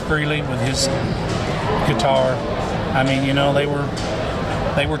Ace Frehley with his guitar. I mean,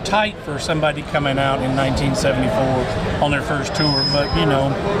 they were tight for somebody coming out in 1974 on their first tour, but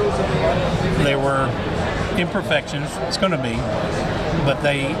they were imperfections. It's going to be, but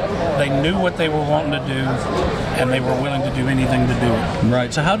they knew what they were wanting to do, and they were willing to do anything to do it.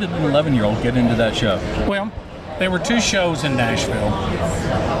 Right. So how did an 11-year-old get into that show? Well, there were 2 shows in Nashville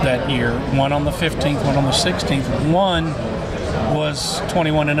that year. One on the 15th, one on the 16th. One was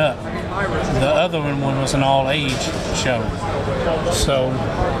 21 and up. The other one was an all-age show. So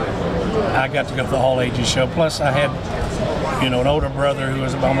I got to go to the all-ages show. Plus I had, an older brother who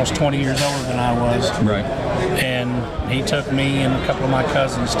was almost 20 years older than I was. Right. And he took me and a couple of my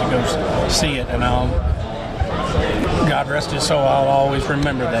cousins to go see it. And God rest his soul, I'll always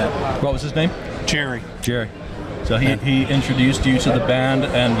remember that. What was his name? Jerry. Jerry. So he introduced you to the band,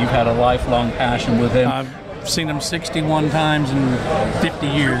 and you've had a lifelong passion with him. I've seen him 61 times in 50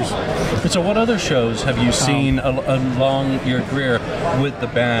 years. So what other shows have you seen along your career with the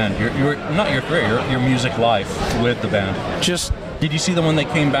band? Not your career, your music life with the band. Did you see them when they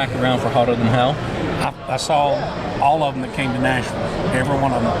came back around for Hotter Than Hell? I saw all of them that came to Nashville, every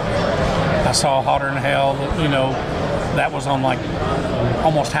one of them. I saw Hotter Than Hell, that was on like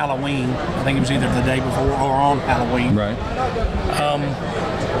almost Halloween. I think it was either the day before or on Halloween. Right.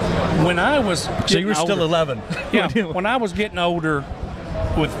 When I was so you were older, still 11. Yeah. When I was getting older,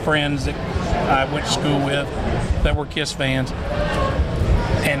 with friends that I went to school with that were KISS fans,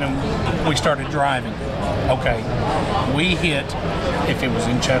 and we started driving. Okay, we hit, if it was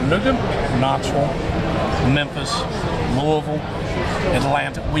in Chattanooga, Knoxville, Memphis, Louisville,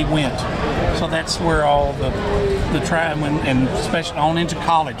 Atlanta, we went. So that's where all the tribe went, and especially on into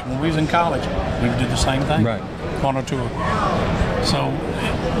college. When we was in college, we would do the same thing. Right. On a tour. So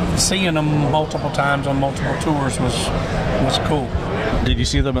seeing them multiple times on multiple tours was cool. Did you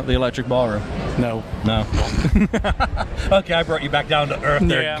see them at the Electric Ballroom? No. Okay, I brought you back down to earth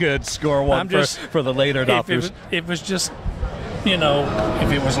there. Yeah. Good. Score one for the later adopters. It was just,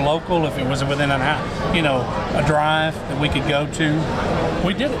 if it was local, if it was within a drive that we could go to,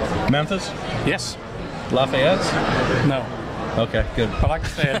 we did it. Memphis? Yes. Lafayette's? No. Okay, good. But like I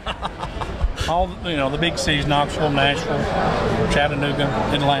said, all the big cities, Knoxville, Nashville, Chattanooga,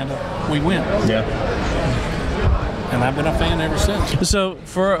 Atlanta, we went. Yeah. And I've been a fan ever since. So,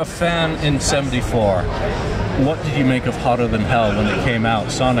 for a fan in '74, what did you make of Hotter Than Hell when it came out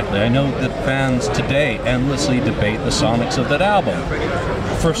sonically? I know that fans today endlessly debate the sonics of that album.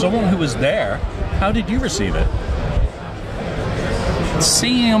 For someone who was there, how did you receive it?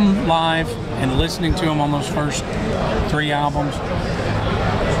 Seeing him live and listening to him on those first 3 albums,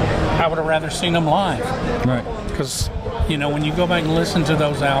 I would have rather seen him live. Right. Because, when you go back and listen to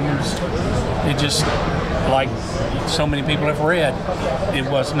those albums, it just, like so many people have read, it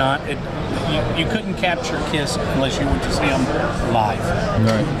was not, you couldn't capture KISS unless you went to see them live.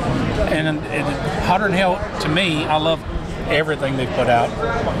 Right. And Hotter Than Hell, to me, I love everything they put out,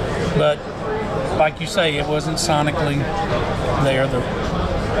 but like you say, it wasn't sonically there.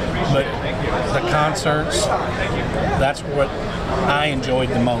 but the concerts, that's what I enjoyed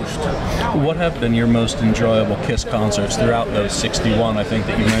the most. What have been your most enjoyable KISS concerts throughout those 61, I think,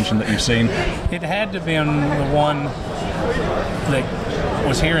 that you mentioned that you've seen? It had to be the one that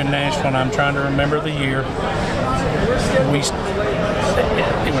was here in Nashville, and I'm trying to remember the year.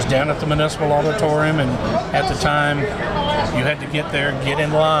 It was down at the Municipal Auditorium, and at the time, you had to get there, get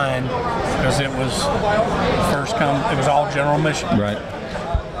in line, because it was first come. It was all general admission. Right.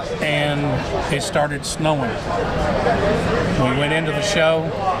 And it started snowing. We went into the show,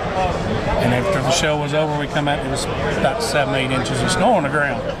 and after the show was over, we come out. It was about 7-8 inches of snow on the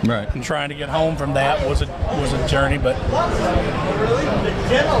ground. Right. And trying to get home from that was a journey. But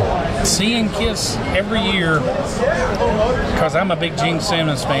seeing KISS every year, because I'm a big Gene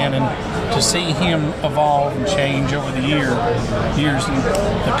Simmons fan, and to see him evolve and change over the years and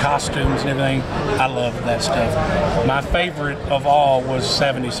the costumes and everything, I love that stuff. My favorite of all was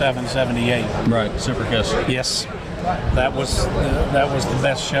 77, 78. Right, Super KISS. Yes, that was the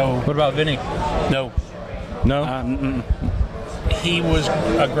best show. What about Vinny? No. He was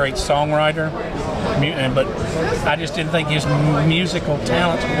a great songwriter, but I just didn't think his musical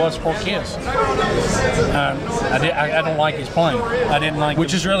talent was for KISS. I don't like his playing. I didn't like.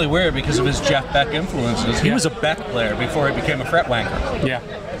 Which is really weird because of his Jeff Beck influences. He was a Beck player before he became a fret wanker. Yeah.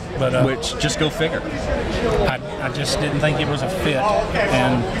 But, which, just go figure. I just didn't think it was a fit,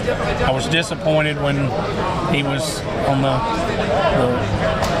 and I was disappointed when he was on the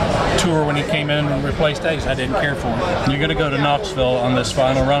tour when he came in and replaced Ace. I didn't care for him. You're going to go to Knoxville on this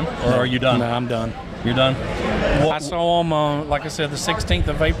final run, or are you done? No, I'm done. You're done? I saw him, like I said, the 16th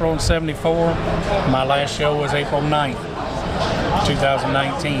of April in 74. My last show was April 9th,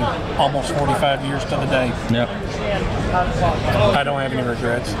 2019. Almost 45 years to the day. Yep. I don't have any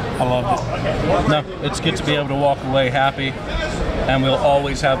regrets. I loved it. No, it's good to be able to walk away happy, and we'll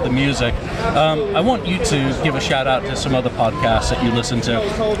always have the music. I want you to give a shout out to some other podcasts that you listen to.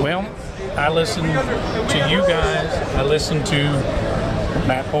 Well, I listen to you guys. I listen to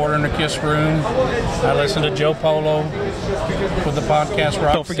Matt Porter in the KISS Room. I listen to Joe Polo with the podcast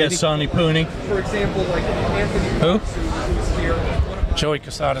Rock Don't forget City. Sonny Pooney. For example, like Anthony. Who? Joey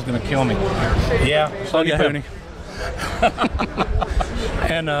Casada's going to kill me. Yeah, Sonny yeah. Pooney.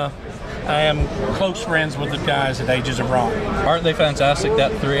 And I am close friends with the guys at Ages of Rock. Aren't they fantastic,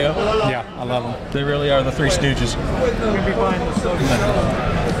 that trio? Yeah, I love them. They really are the Three Stooges.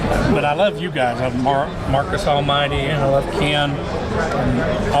 But I love you guys. I love Marcus Almighty, and I love Ken,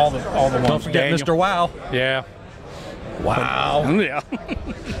 and all the ones. Don't forget Daniel. Mr. Wow. Yeah. Wow. Yeah.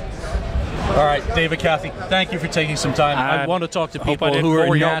 All right, David, Cathey, thank you for taking some time. I want to talk to hope I people didn't who are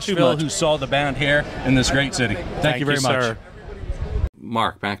bore in y'all too Nashville much. who saw the band here in this great city. Thank you very much. Sir.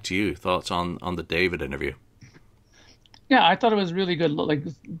 Mark, back to you. Thoughts on the David interview? Yeah, I thought it was really good. Like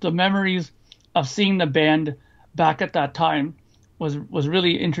the memories of seeing the band back at that time was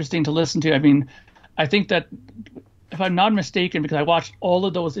really interesting to listen to. I mean, I think that if I'm not mistaken, because I watched all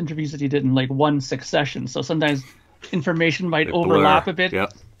of those interviews that he did in like one succession, so sometimes information might overlap a bit.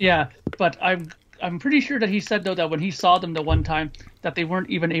 Yep. Yeah, but I'm pretty sure that he said though that when he saw them the one time that they weren't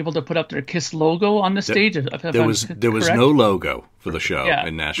even able to put up their KISS logo on the stage. There was no logo for the show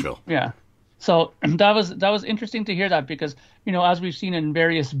in Nashville. Yeah. So that was interesting to hear that because, you know, as we've seen in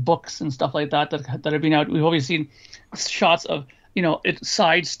various books and stuff like that have been out, we've always seen shots of, you know, it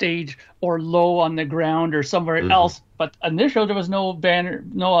side stage or low on the ground or somewhere else. But on this show, there was no banner,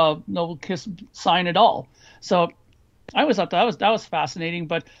 no KISS sign at all. So I always thought that was fascinating.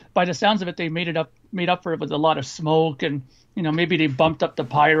 But by the sounds of it, they made up for it with a lot of smoke and, you know, maybe they bumped up the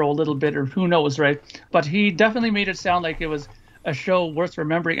pyro a little bit or who knows, right? But he definitely made it sound like it was a show worth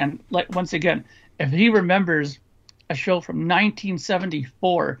remembering. And like once again, if he remembers a show from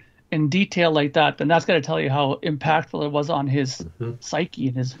 1974 in detail like that, then that's got to tell you how impactful it was on his psyche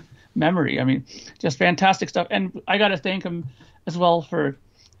and his memory. I mean, just fantastic stuff. And I got to thank him as well for,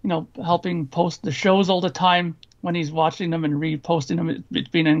 you know, helping post the shows all the time when he's watching them and reposting them. It's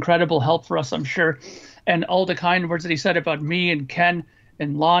been an incredible help for us, I'm sure. And all the kind words that he said about me and Ken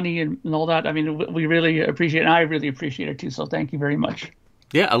and Lonnie and all that. I mean, we really appreciate it, and I really appreciate it too. So thank you very much.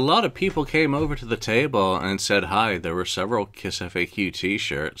 Yeah, a lot of people came over to the table and said hi. There were several KissFAQ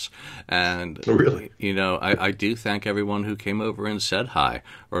T-shirts, and really, you know, I do thank everyone who came over and said hi,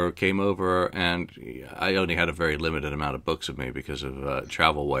 or came over and I only had a very limited amount of books with me because of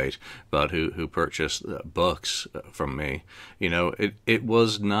travel weight, but who purchased books from me. You know, it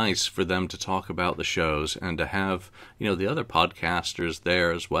was nice for them to talk about the shows and to have, you know, the other podcasters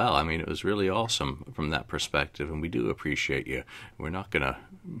there as well. I mean, it was really awesome from that perspective, and we do appreciate you. We're not gonna,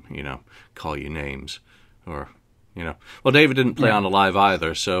 you know, call you names or you know. Well, David didn't play on the live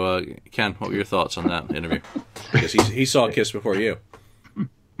either. So, Ken, what were your thoughts on that interview? Because he saw Kiss before you.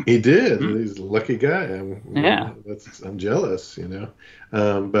 He did. He's a lucky guy. I'm jealous, you know.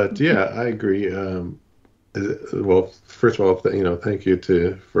 But yeah, I agree. Well, first of all, you know, thank you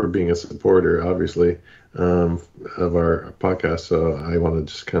for being a supporter, obviously, of our podcast. So I want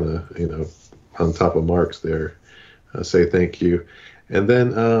to just kind of, you know, on top of Mark's there, say thank you. And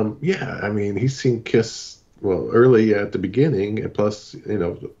then, yeah, I mean, he's seen Kiss, well, early at the beginning, and plus, you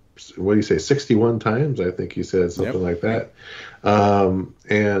know, what do you say, 61 times, I think he said, something like that.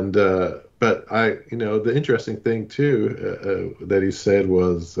 But you know, the interesting thing too that he said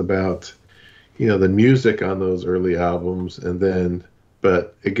was about, you know, the music on those early albums, and then,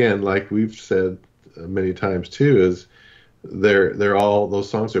 but again, like we've said many times too, is they're all, those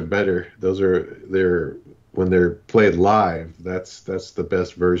songs are better. They're when they're played live, that's the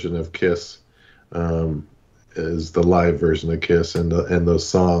best version of Kiss. Is the live version of Kiss, and those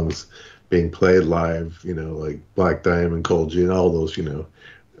songs being played live, you know, like Black Diamond, Cold Gin, all those, you know,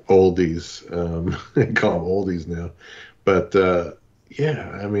 oldies. They call them oldies now, but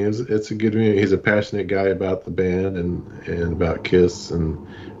yeah, I mean, it's a good movie. He's a passionate guy about the band and about Kiss, and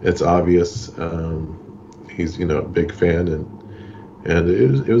it's obvious. He's, you know, a big fan, and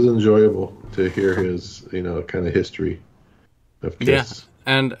it was enjoyable to hear his, you know, kind of history of Kiss. Yeah.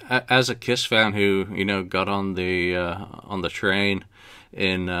 And as a Kiss fan who, you know, got on the train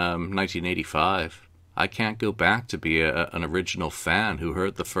in 1985, I can't go back to be an original fan who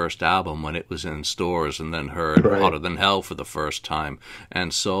heard the first album when it was in stores, and then heard Hotter Than Hell for the first time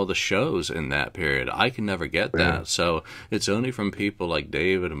and saw the shows in that period. I can never get that. So it's only from people like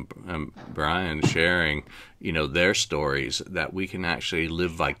David and Brian sharing, you know, their stories that we can actually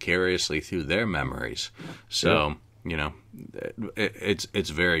live vicariously through their memories. So, you know, it's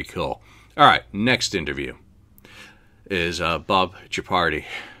very cool. All right, next interview is Bob Chiappardi.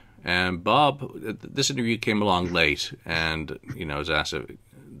 And Bob, this interview came along late, and, you know,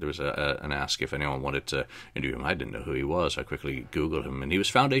 there was an ask if anyone wanted to interview him. I didn't know who he was. I quickly Googled him, and he was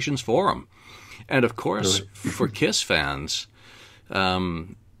Foundation's Forum. And, of course, for Kiss fans, the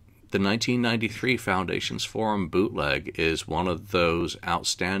 1993 Foundation's Forum bootleg is one of those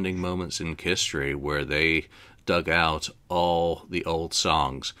outstanding moments in history where they dug out all the old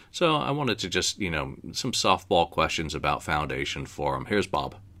songs. So I wanted to just, you know, some softball questions about Foundation Forum. Here's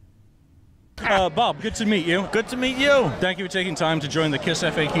Bob. Bob, good to meet you. Good to meet you. Thank you for taking time to join the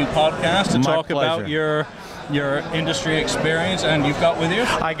KissFAQ podcast to talk about your industry experience. And you've got with you?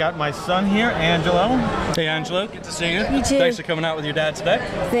 I got my son here, Angelo. Hey, Angelo. Good to see you. You too. Thanks for coming out with your dad today.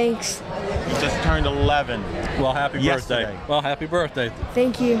 Thanks. He just turned 11. Well, happy birthday. Well, happy birthday.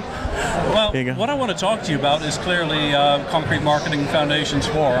 Thank you. Well, what I want to talk to you about is clearly Concrete Marketing Foundation's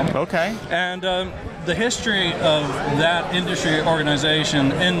Forum. Okay. And the history of that industry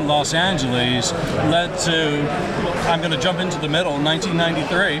organization in Los Angeles led to, I'm going to jump into the middle,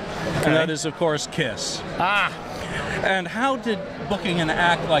 1993, and that is, of course, Kiss. And how did booking an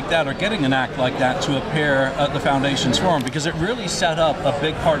act like that, or getting an act like that, to appear at the Foundation's Forum? Because it really set up a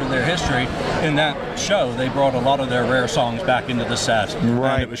big part of their history. In that show, they brought a lot of their rare songs back into the set.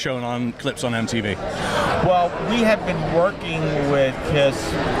 Right. And it was shown on clips on MTV. Well, we had been working with Kiss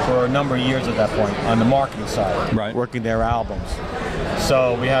for a number of years at that point on the marketing side, working their albums.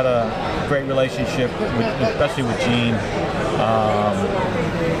 So we had a great relationship, especially with Gene.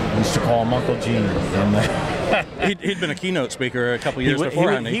 We used to call him Uncle Gene. And he'd been a keynote speaker a couple years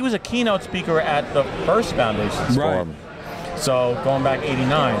before. He was a keynote speaker at the first Foundation's Forum. So going back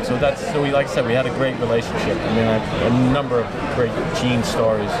 '89. So we, like I said, we had a great relationship. I mean, a number of great Gene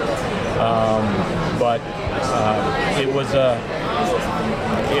stories. But it was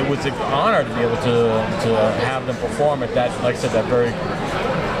an honor to be able to have them perform at that, like I said, that very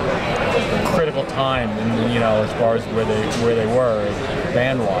critical time, and, you know, as far as where they were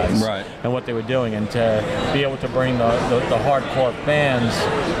band-wise, and what they were doing, and to be able to bring the hardcore fans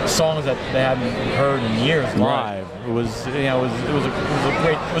songs that they hadn't heard in years live. It was, you know, it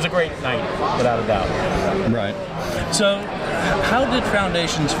was a great night, without a doubt. Right. So, how did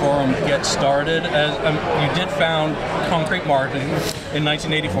Foundation's Forum get started? As you did found Concrete Marketing in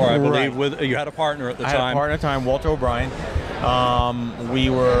 1984, I believe. With you had a partner at the time. I had a partner at the time, Walter O'Brien. We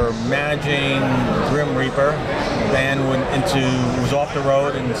were managing Grim Reaper. The band was off the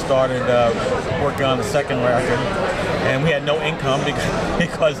road and started working on the second record, and we had no income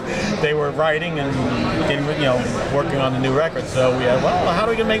because they were writing and working on the new record. So we had, well, how are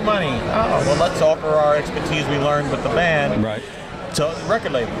we gonna make money? Oh, well, let's offer our expertise we learned with the band. Right. So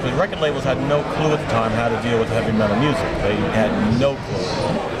record labels, because record labels had no clue at the time how to deal with heavy metal music. They had no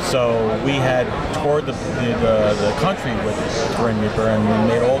clue. So we had toured the country with Grim Reaper, and we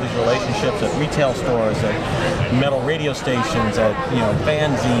made all these relationships at retail stores, at metal radio stations, at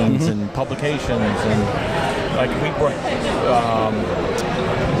fanzines and publications, and like we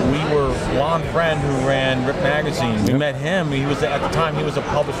were Lon Friend, who ran Rip Magazine. We met him. He was at the time he was a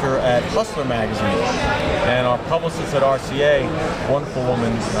publisher at Hustler Magazine, and our publicist at RCA, wonderful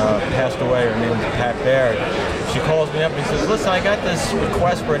woman, passed away. Her name was Pat Baird. She calls me up and says, "Listen, I got this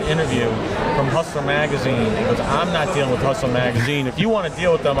request for an interview from Hustler Magazine." Because I'm not dealing with Hustler Magazine. If you want to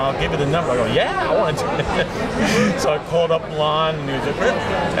deal with them, I'll give you the number. I go, "Yeah, I want to." So I called up Lon, and he was like, "Really?"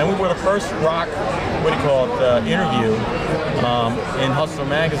 And we were the first rock, interview in Hustler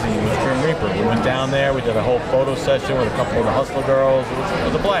Magazine with Grim Reaper. We went down there, we did a whole photo session with a couple of the Hustler girls. It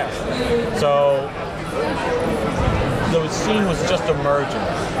was a blast. So the scene was just emerging,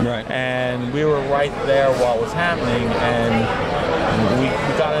 right? And we were right there while it was happening, and we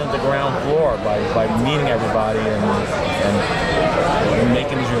got into the ground floor by meeting everybody and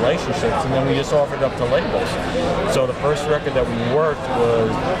making these relationships, and then we just offered up to labels. So the first record that we worked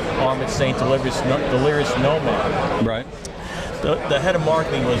was Armored Saint, Delirious Nomad. Right. The head of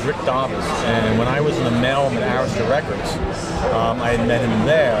marketing was Rick Davis, and when I was in the mailroom at Arista Records, I had met him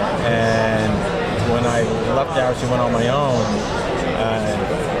there, and when I left Arista and went on my own,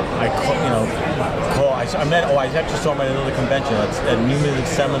 I actually saw him at another convention, at New Music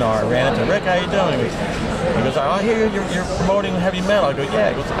Seminar. I ran into Rick, how you doing? He goes, "I hear you're promoting heavy metal." I go, "Yeah."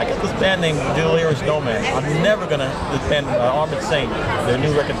 He goes, "I got this band named Delirious Nomad. I'm never gonna, this band, Armored Saint, their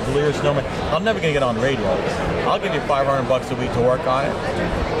new record, Delirious Nomad, I'm never gonna get on the radio. I'll give you $500 a week to work on it."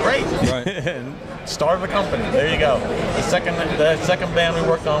 Great. Right. Started the company. There you go. The second band we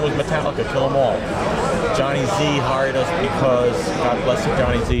worked on was Metallica, Kill 'Em All. Johnny Z hired us because, God bless him,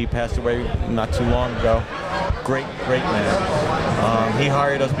 Johnny Z passed away not too long ago. Great man. He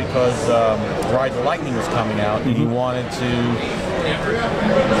hired us because Ride the Lightning was coming out, and he wanted to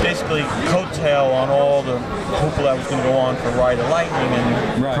basically coattail on all the hoopla that was going to go on for Ride the Lightning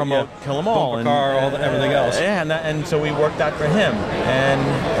and promote Kill 'Em All and everything else. Yeah, and so we worked that for him, and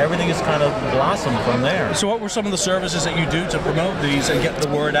everything has kind of blossomed from there. So what were some of the services that you do to promote these and get the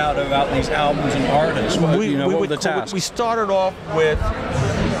word out about these albums and artists? What were the tasks? We started off with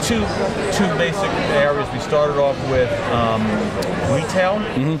two basic areas. We started off with retail.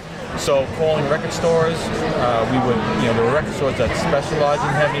 So calling record stores, we would, there were record stores that specialized in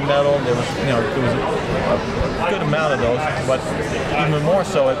heavy metal. There was a good amount of those, but even more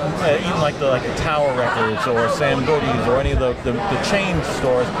so, even like the Tower Records or Sam Goody's or any of the chain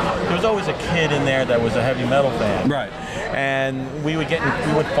stores, there was always a kid in there that was a heavy metal fan. Right. And we would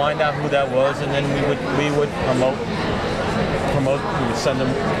find out who that was, and then we would promote. We would send them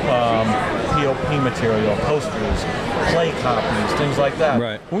POP material, posters, play copies, things like that.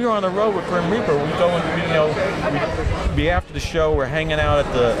 Right. When we were on the road with Grim Reaper, we'd go and we'd be after the show. We're hanging out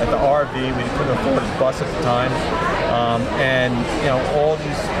at the RV. We couldn't afford a bus at the time, and all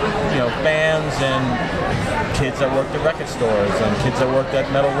these bands and kids that worked at record stores and kids that worked at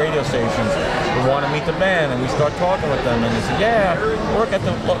metal radio stations would want to meet the band, and we start talking with them, and they said, "Yeah, work at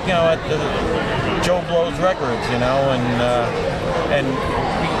the at the Joe Blow's Records, and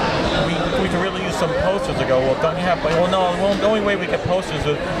we could really use some posters." I go, "Well, don't you have?" Well, no. Well, the only way we get posters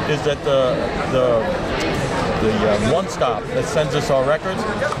is that the One Stop that sends us our records,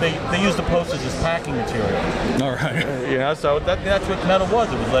 they use the posters as packing material. All right. So that's what metal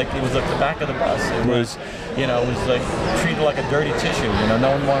was. It was like the back of the bus. It was, it was like treated like a dirty tissue.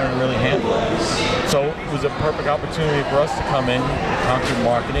 No one wanted to really handle it. So it was a perfect opportunity for us to come in, conquer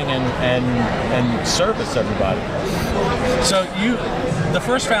marketing, and service everybody. So the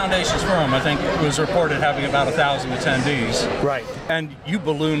first Foundations Forum, I think, was reported having about 1,000 attendees. Right. And you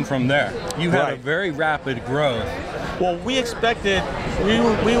ballooned from there. You had a very rapid growth. Well, we were expecting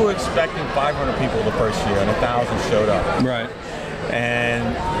 500 people the first year, and 1,000 showed up. Right.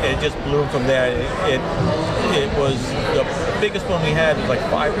 And it just blew from there. It was the biggest one we had was like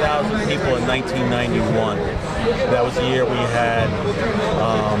 5,000 people in 1991. That was the year we had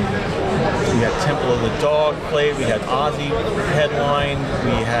Temple of the Dog played. We had Ozzy headline.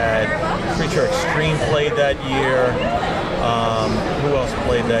 We had, pretty sure Extreme played that year. Who else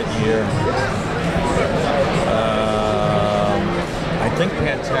played that year? I think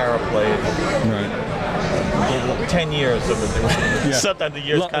Pantera played. Right. 10 years of it. Yeah. Sometimes the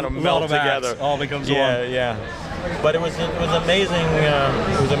years kind of melt together. All becomes one. Yeah. But it was amazing.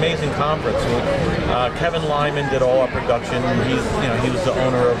 It was an amazing conference. Kevin Lyman did all our production. He was the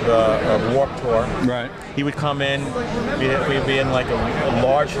owner of Warped Tour. Right. He would come in. We'd be in like a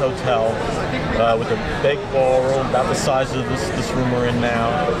large hotel, with a big ballroom about the size of this room we're in now.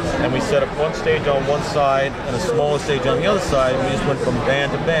 And we set up one stage on one side and a smaller stage on the other side. And we just went from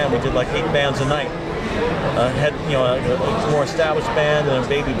band to band. We did like 8 bands a night. Had a more established band and a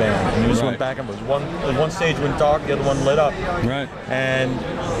baby band, and we just went back and forth. One stage went dark, the other one lit up. Right. And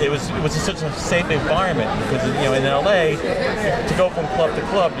it was such a safe environment because in LA, to go from club to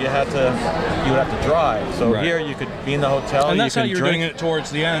club, you would have to drive. So here you could be in the hotel. And that's you how you're drink. doing it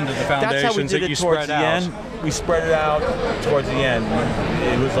towards the end of the Foundations. That's how we did it towards the end. We spread it out towards the end.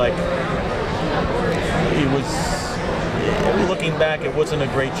 It was like looking back, it wasn't a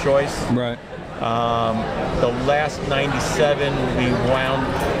great choice. Right. The last 97 we wound.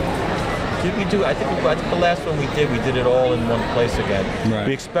 Did we do? I think the last one we did it all in one place again. Right.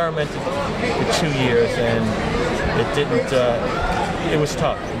 We experimented for 2 years and it didn't. It was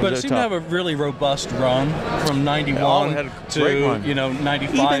tough. But it seemed to have a really robust run from 91 to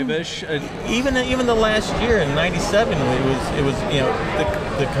 95-ish. Even the last year in 97, it was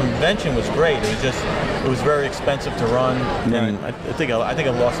the convention was great. It was very expensive to run, and I think I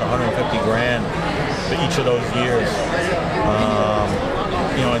lost 150 grand for each of those years.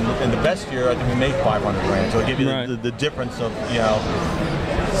 In the best year, I think we made 500 grand. So it gives you the difference of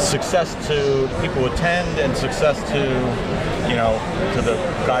success to people who attend and success to the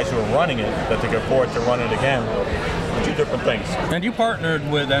guys who are running it, that they can afford to run it again. 2 different things. And you partnered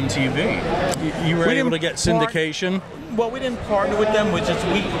with MTV. You were able to get syndication. Well, we didn't partner with them. We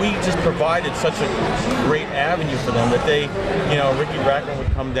just provided such a great avenue for them that they, Ricky Rackman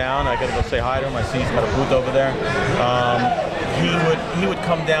would come down. I got to go say hi to him. I see he's got a booth over there. He would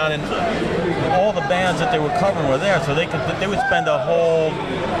come down, and all the bands that they were covering were there, so they would spend a whole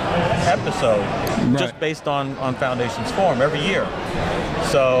episode just based on Foundations Forum every year.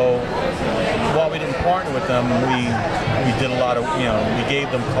 So while we didn't partner with them, we did a lot of we gave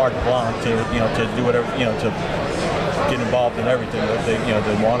them carte blanche to do whatever to get involved in everything that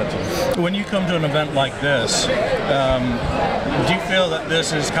they wanted to. When you come to an event like this, do you feel that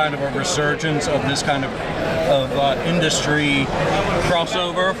this is kind of a resurgence of this kind of industry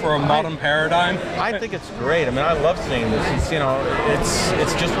crossover for a modern paradigm? I think it's great. I mean, I love seeing this.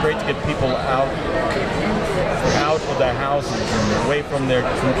 It's just great to get people out of their houses and away from their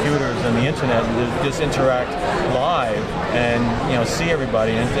computers and the internet and just interact live and see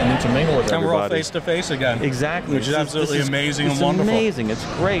everybody and intermingle with everybody. And we're all face to face again. Exactly. Which is absolutely amazing and wonderful. It's amazing. It's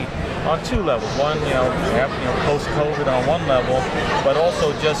great on 2 levels. One, post-COVID on one level, but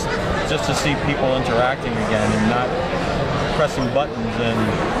also just to see people interacting again and not pressing buttons and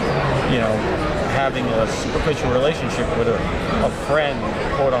having a superficial relationship with a friend,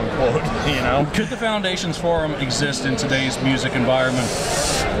 quote unquote. Could the Foundations Forum exist in today's music environment?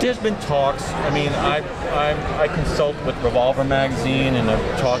 There's been talks. I mean, I consult with Revolver magazine, and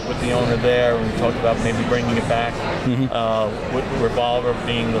I've talked with the owner there, and we talked about maybe bringing it back, with Revolver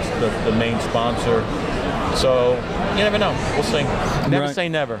being the main sponsor. So you never know. We'll see. Never say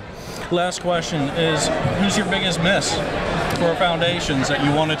never. Last question is, who's your biggest miss for Foundations that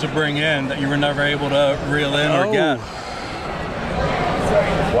you wanted to bring in that you were never able to reel in or get?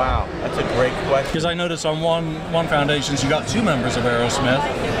 Wow, that's a great question. Because I noticed on one Foundations you got 2 members of Aerosmith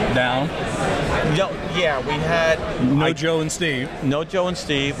down. Yeah, we had Joe and Steve. No Joe and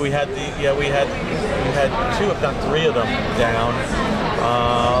Steve. We had we had 2, if not 3 of them down.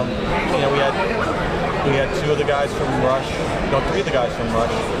 We had 2 of the guys from Rush. No, 3 of the guys from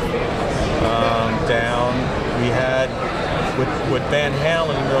Rush down. We had with Van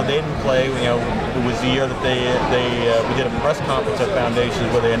Halen, even though they didn't play, it was the year that we did a press conference at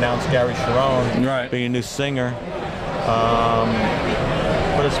Foundations where they announced Gary Cherone being a new singer.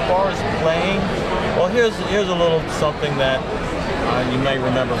 But as far as playing, well, here's a little something that you may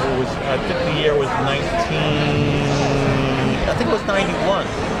remember. I think the year was 91.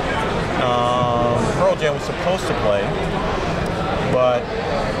 Pearl Jam was supposed to play, but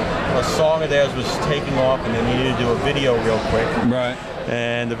a song of theirs was taking off, and they needed to do a video real quick. Right.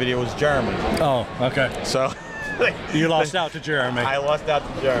 And the video was Jeremy. Oh, okay. So you lost out to Jeremy. I lost out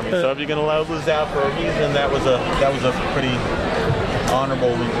to Jeremy. So if you're gonna lose out for a reason, that was a pretty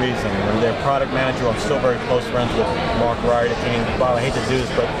honorable reason. And their product manager, I'm still very close friends with Mark Wright. Bob, I hate to do this,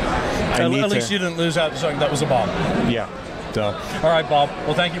 but at least you didn't lose out to something that was a bomb. Yeah. All right, Bob.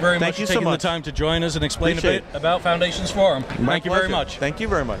 Well, thank you very much for taking the time to join us and explain a bit about Foundations Forum. Thank you very much. Thank you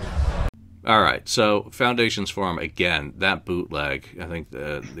very much. All right, so Foundations Forum, again, that bootleg, I think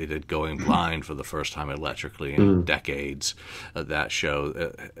they did Going Blind for the first time electrically in decades. That show,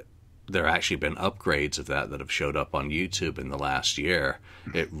 there have actually been upgrades of that have showed up on YouTube in the last year.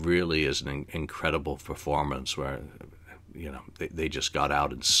 It really is an incredible performance where they just got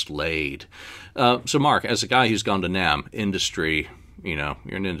out and slayed. So Mark, as a guy who's gone to NAMM industry, you're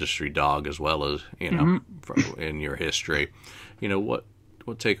an industry dog as well as, in your history, what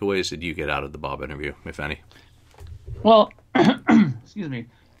takeaways did you get out of the Bob interview, if any? Well, excuse me.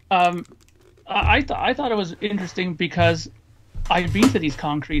 I thought it was interesting because I've been to these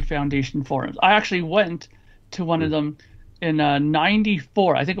concrete foundation forums. I actually went to one of them in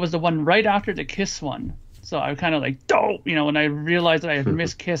 '94. I think it was the one right after the KISS one. So I kind of like, dope, when I realized that I had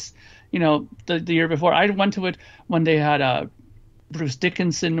missed KISS, the year before. I went to it when they had Bruce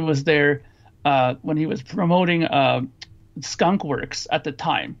Dickinson was there when he was promoting Skunk Works at the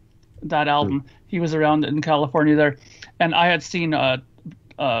time, that album. He was around in California there. And I had seen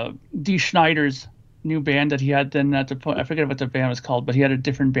Dee Schneider's new band that he had then at the point. I forget what the band was called, but he had a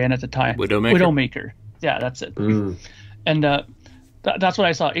different band at the time. Widowmaker. Yeah, that's it. And that's what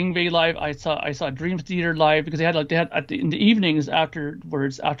I saw. Yngwie live. I saw Dream Theater live because they had in the evenings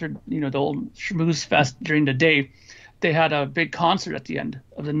afterwards, after the old schmooze fest during the day, they had a big concert at the end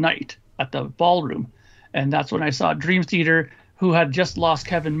of the night at the ballroom, and that's when I saw Dream Theater, who had just lost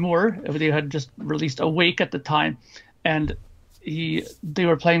Kevin Moore. They had just released Awake at the time, and they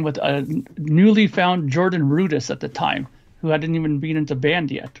were playing with a newly found Jordan Rudess at the time, who hadn't even been into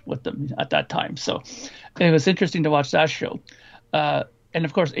band yet with them at that time. So it was interesting to watch that show. And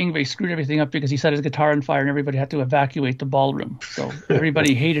of course, Yngwie screwed everything up because he set his guitar on fire and everybody had to evacuate the ballroom. So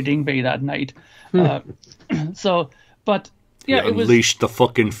everybody hated Yngwie that night. But yeah, it was unleashed the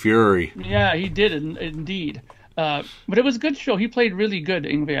fucking fury. Yeah, he did indeed. But it was a good show. He played really good,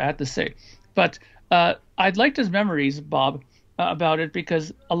 Yngwie, I have to say. But I'd liked his memories, Bob, about it,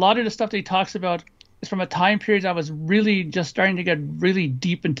 because a lot of the stuff that he talks about is from a time period I was really just starting to get really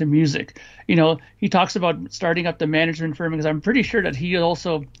deep into music. He talks about starting up the management firm, because I'm pretty sure that he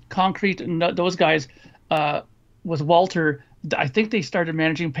also, Concrete and those guys, with Walter, I think they started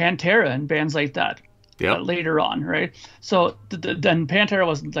managing Pantera and bands like that. Yep. Later on, right? So then Pantera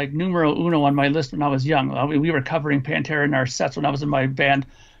was like numero uno on my list when I was young. We were covering Pantera in our sets when I was in my band,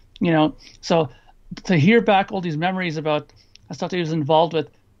 So to hear back all these memories about stuff that he was involved with,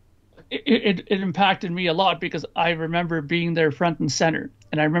 it impacted me a lot, because I remember being there front and center,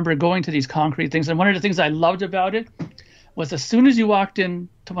 and I remember going to these concrete things. And one of the things I loved about it was, as soon as you walked in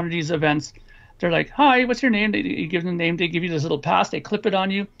to one of these events, they're like, "Hi, what's your name?" You give them the name, they give you this little pass, they clip it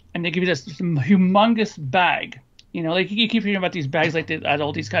on you, and they give you this humongous bag. Like you keep hearing about these bags like at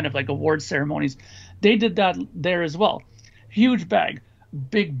all these kind of like award ceremonies. They did that there as well. Huge bag,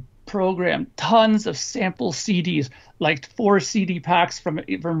 big program, tons of sample CDs, like 4 CD packs from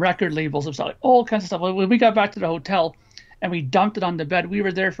record labels and stuff, like all kinds of stuff. When we got back to the hotel and we dumped it on the bed, we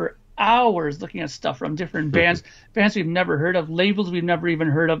were there for hours looking at stuff from different bands we've never heard of, labels we've never even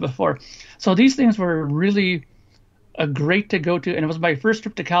heard of before. So these things were really great to go to, and it was my first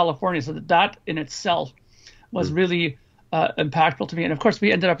trip to California, so that in itself was really impactful to me. And of course,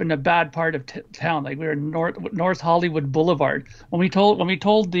 we ended up in a bad part of town, like we were North Hollywood Boulevard. When we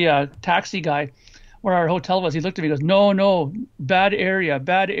told the taxi guy where our hotel was, he looked at me and goes, no, bad area.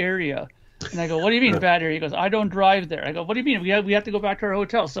 And I go, what do you mean bad area? He goes, I don't drive there. I go, what do you mean? We have to go back to our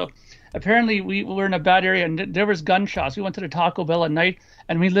hotel. So apparently we were in a bad area, and there was gunshots. We went to the Taco Bell at night,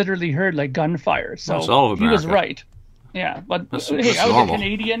 and we literally heard like gunfire. So he was right. Yeah, but hey, I was a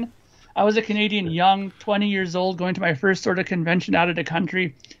Canadian. I was a Canadian, young, 20 years old, going to my first sort of convention out of the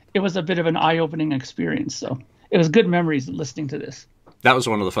country. It was a bit of an eye-opening experience. So it was good memories listening to this. That was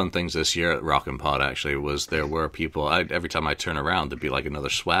one of the fun things this year at Rockin' Pod, actually, was there were people, every time I turn around, there'd be like another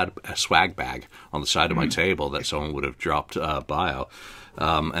swag bag on the side of my table that someone would have dropped by.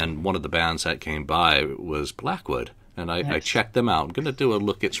 And one of the bands that came by was Blackwood. And I checked them out. I'm going to do a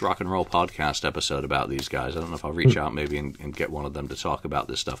Look It's Rock and Roll podcast episode about these guys. I don't know if I'll reach out maybe and get one of them to talk about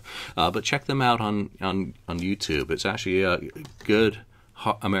this stuff. But check them out on YouTube. It's actually a good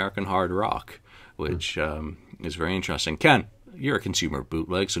American hard rock, which is very interesting. Ken, you're a consumer of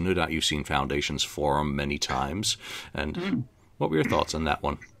bootleg, so no doubt you've seen Foundation's Forum many times. And what were your thoughts on that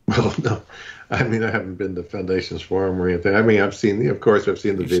one? Well, no. I mean, I haven't been to Foundation's Forum or anything. I mean, I've seen the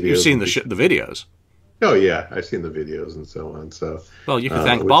videos. You've seen the videos. Oh yeah, I've seen the videos and so on. So well, you can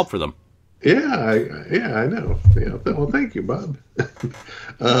thank Bob for them. Yeah, I know. Yeah, well, thank you, Bob.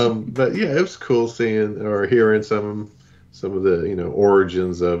 But yeah, it was cool seeing or hearing some of the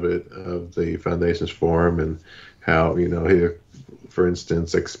origins of the Foundation's Forum, and how he, for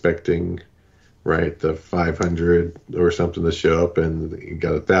instance, expecting the 500 or something to show up, and he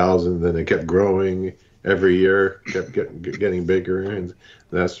got 1,000. Then it kept growing every year, kept getting bigger, and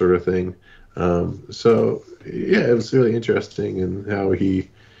that sort of thing. So yeah, it was really interesting, and how he,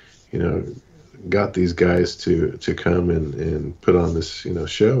 got these guys to come and put on this,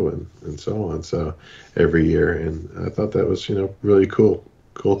 show and so on. So every year, and I thought that was, really cool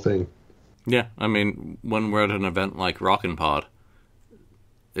thing. Yeah, I mean, when we're at an event like Rockin' Pod,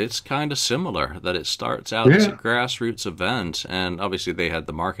 it's kind of similar, that it starts out as a grassroots event, and obviously they had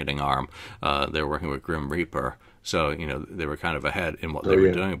the marketing arm. They were working with Grim Reaper, so, they were kind of ahead in what they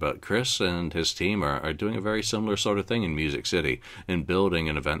were doing. But Chris and his team are doing a very similar sort of thing in Music City, in building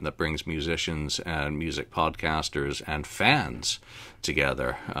an event that brings musicians and music podcasters and fans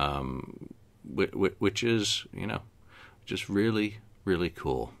together, which is, just really, really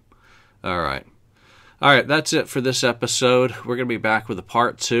cool. All right, that's it for this episode. We're going to be back with a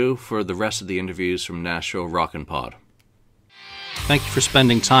part 2 for the rest of the interviews from Nashville Rockin' Pod. Thank you for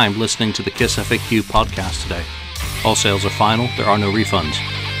spending time listening to the KissFAQ podcast today. All sales are final, there are no refunds.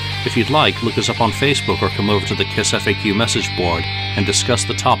 If you'd like, look us up on Facebook or come over to the KissFAQ message board and discuss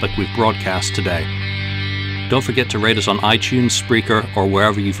the topic we've broadcast today. Don't forget to rate us on iTunes, Spreaker, or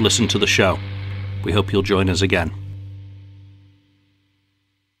wherever you've listened to the show. We hope you'll join us again.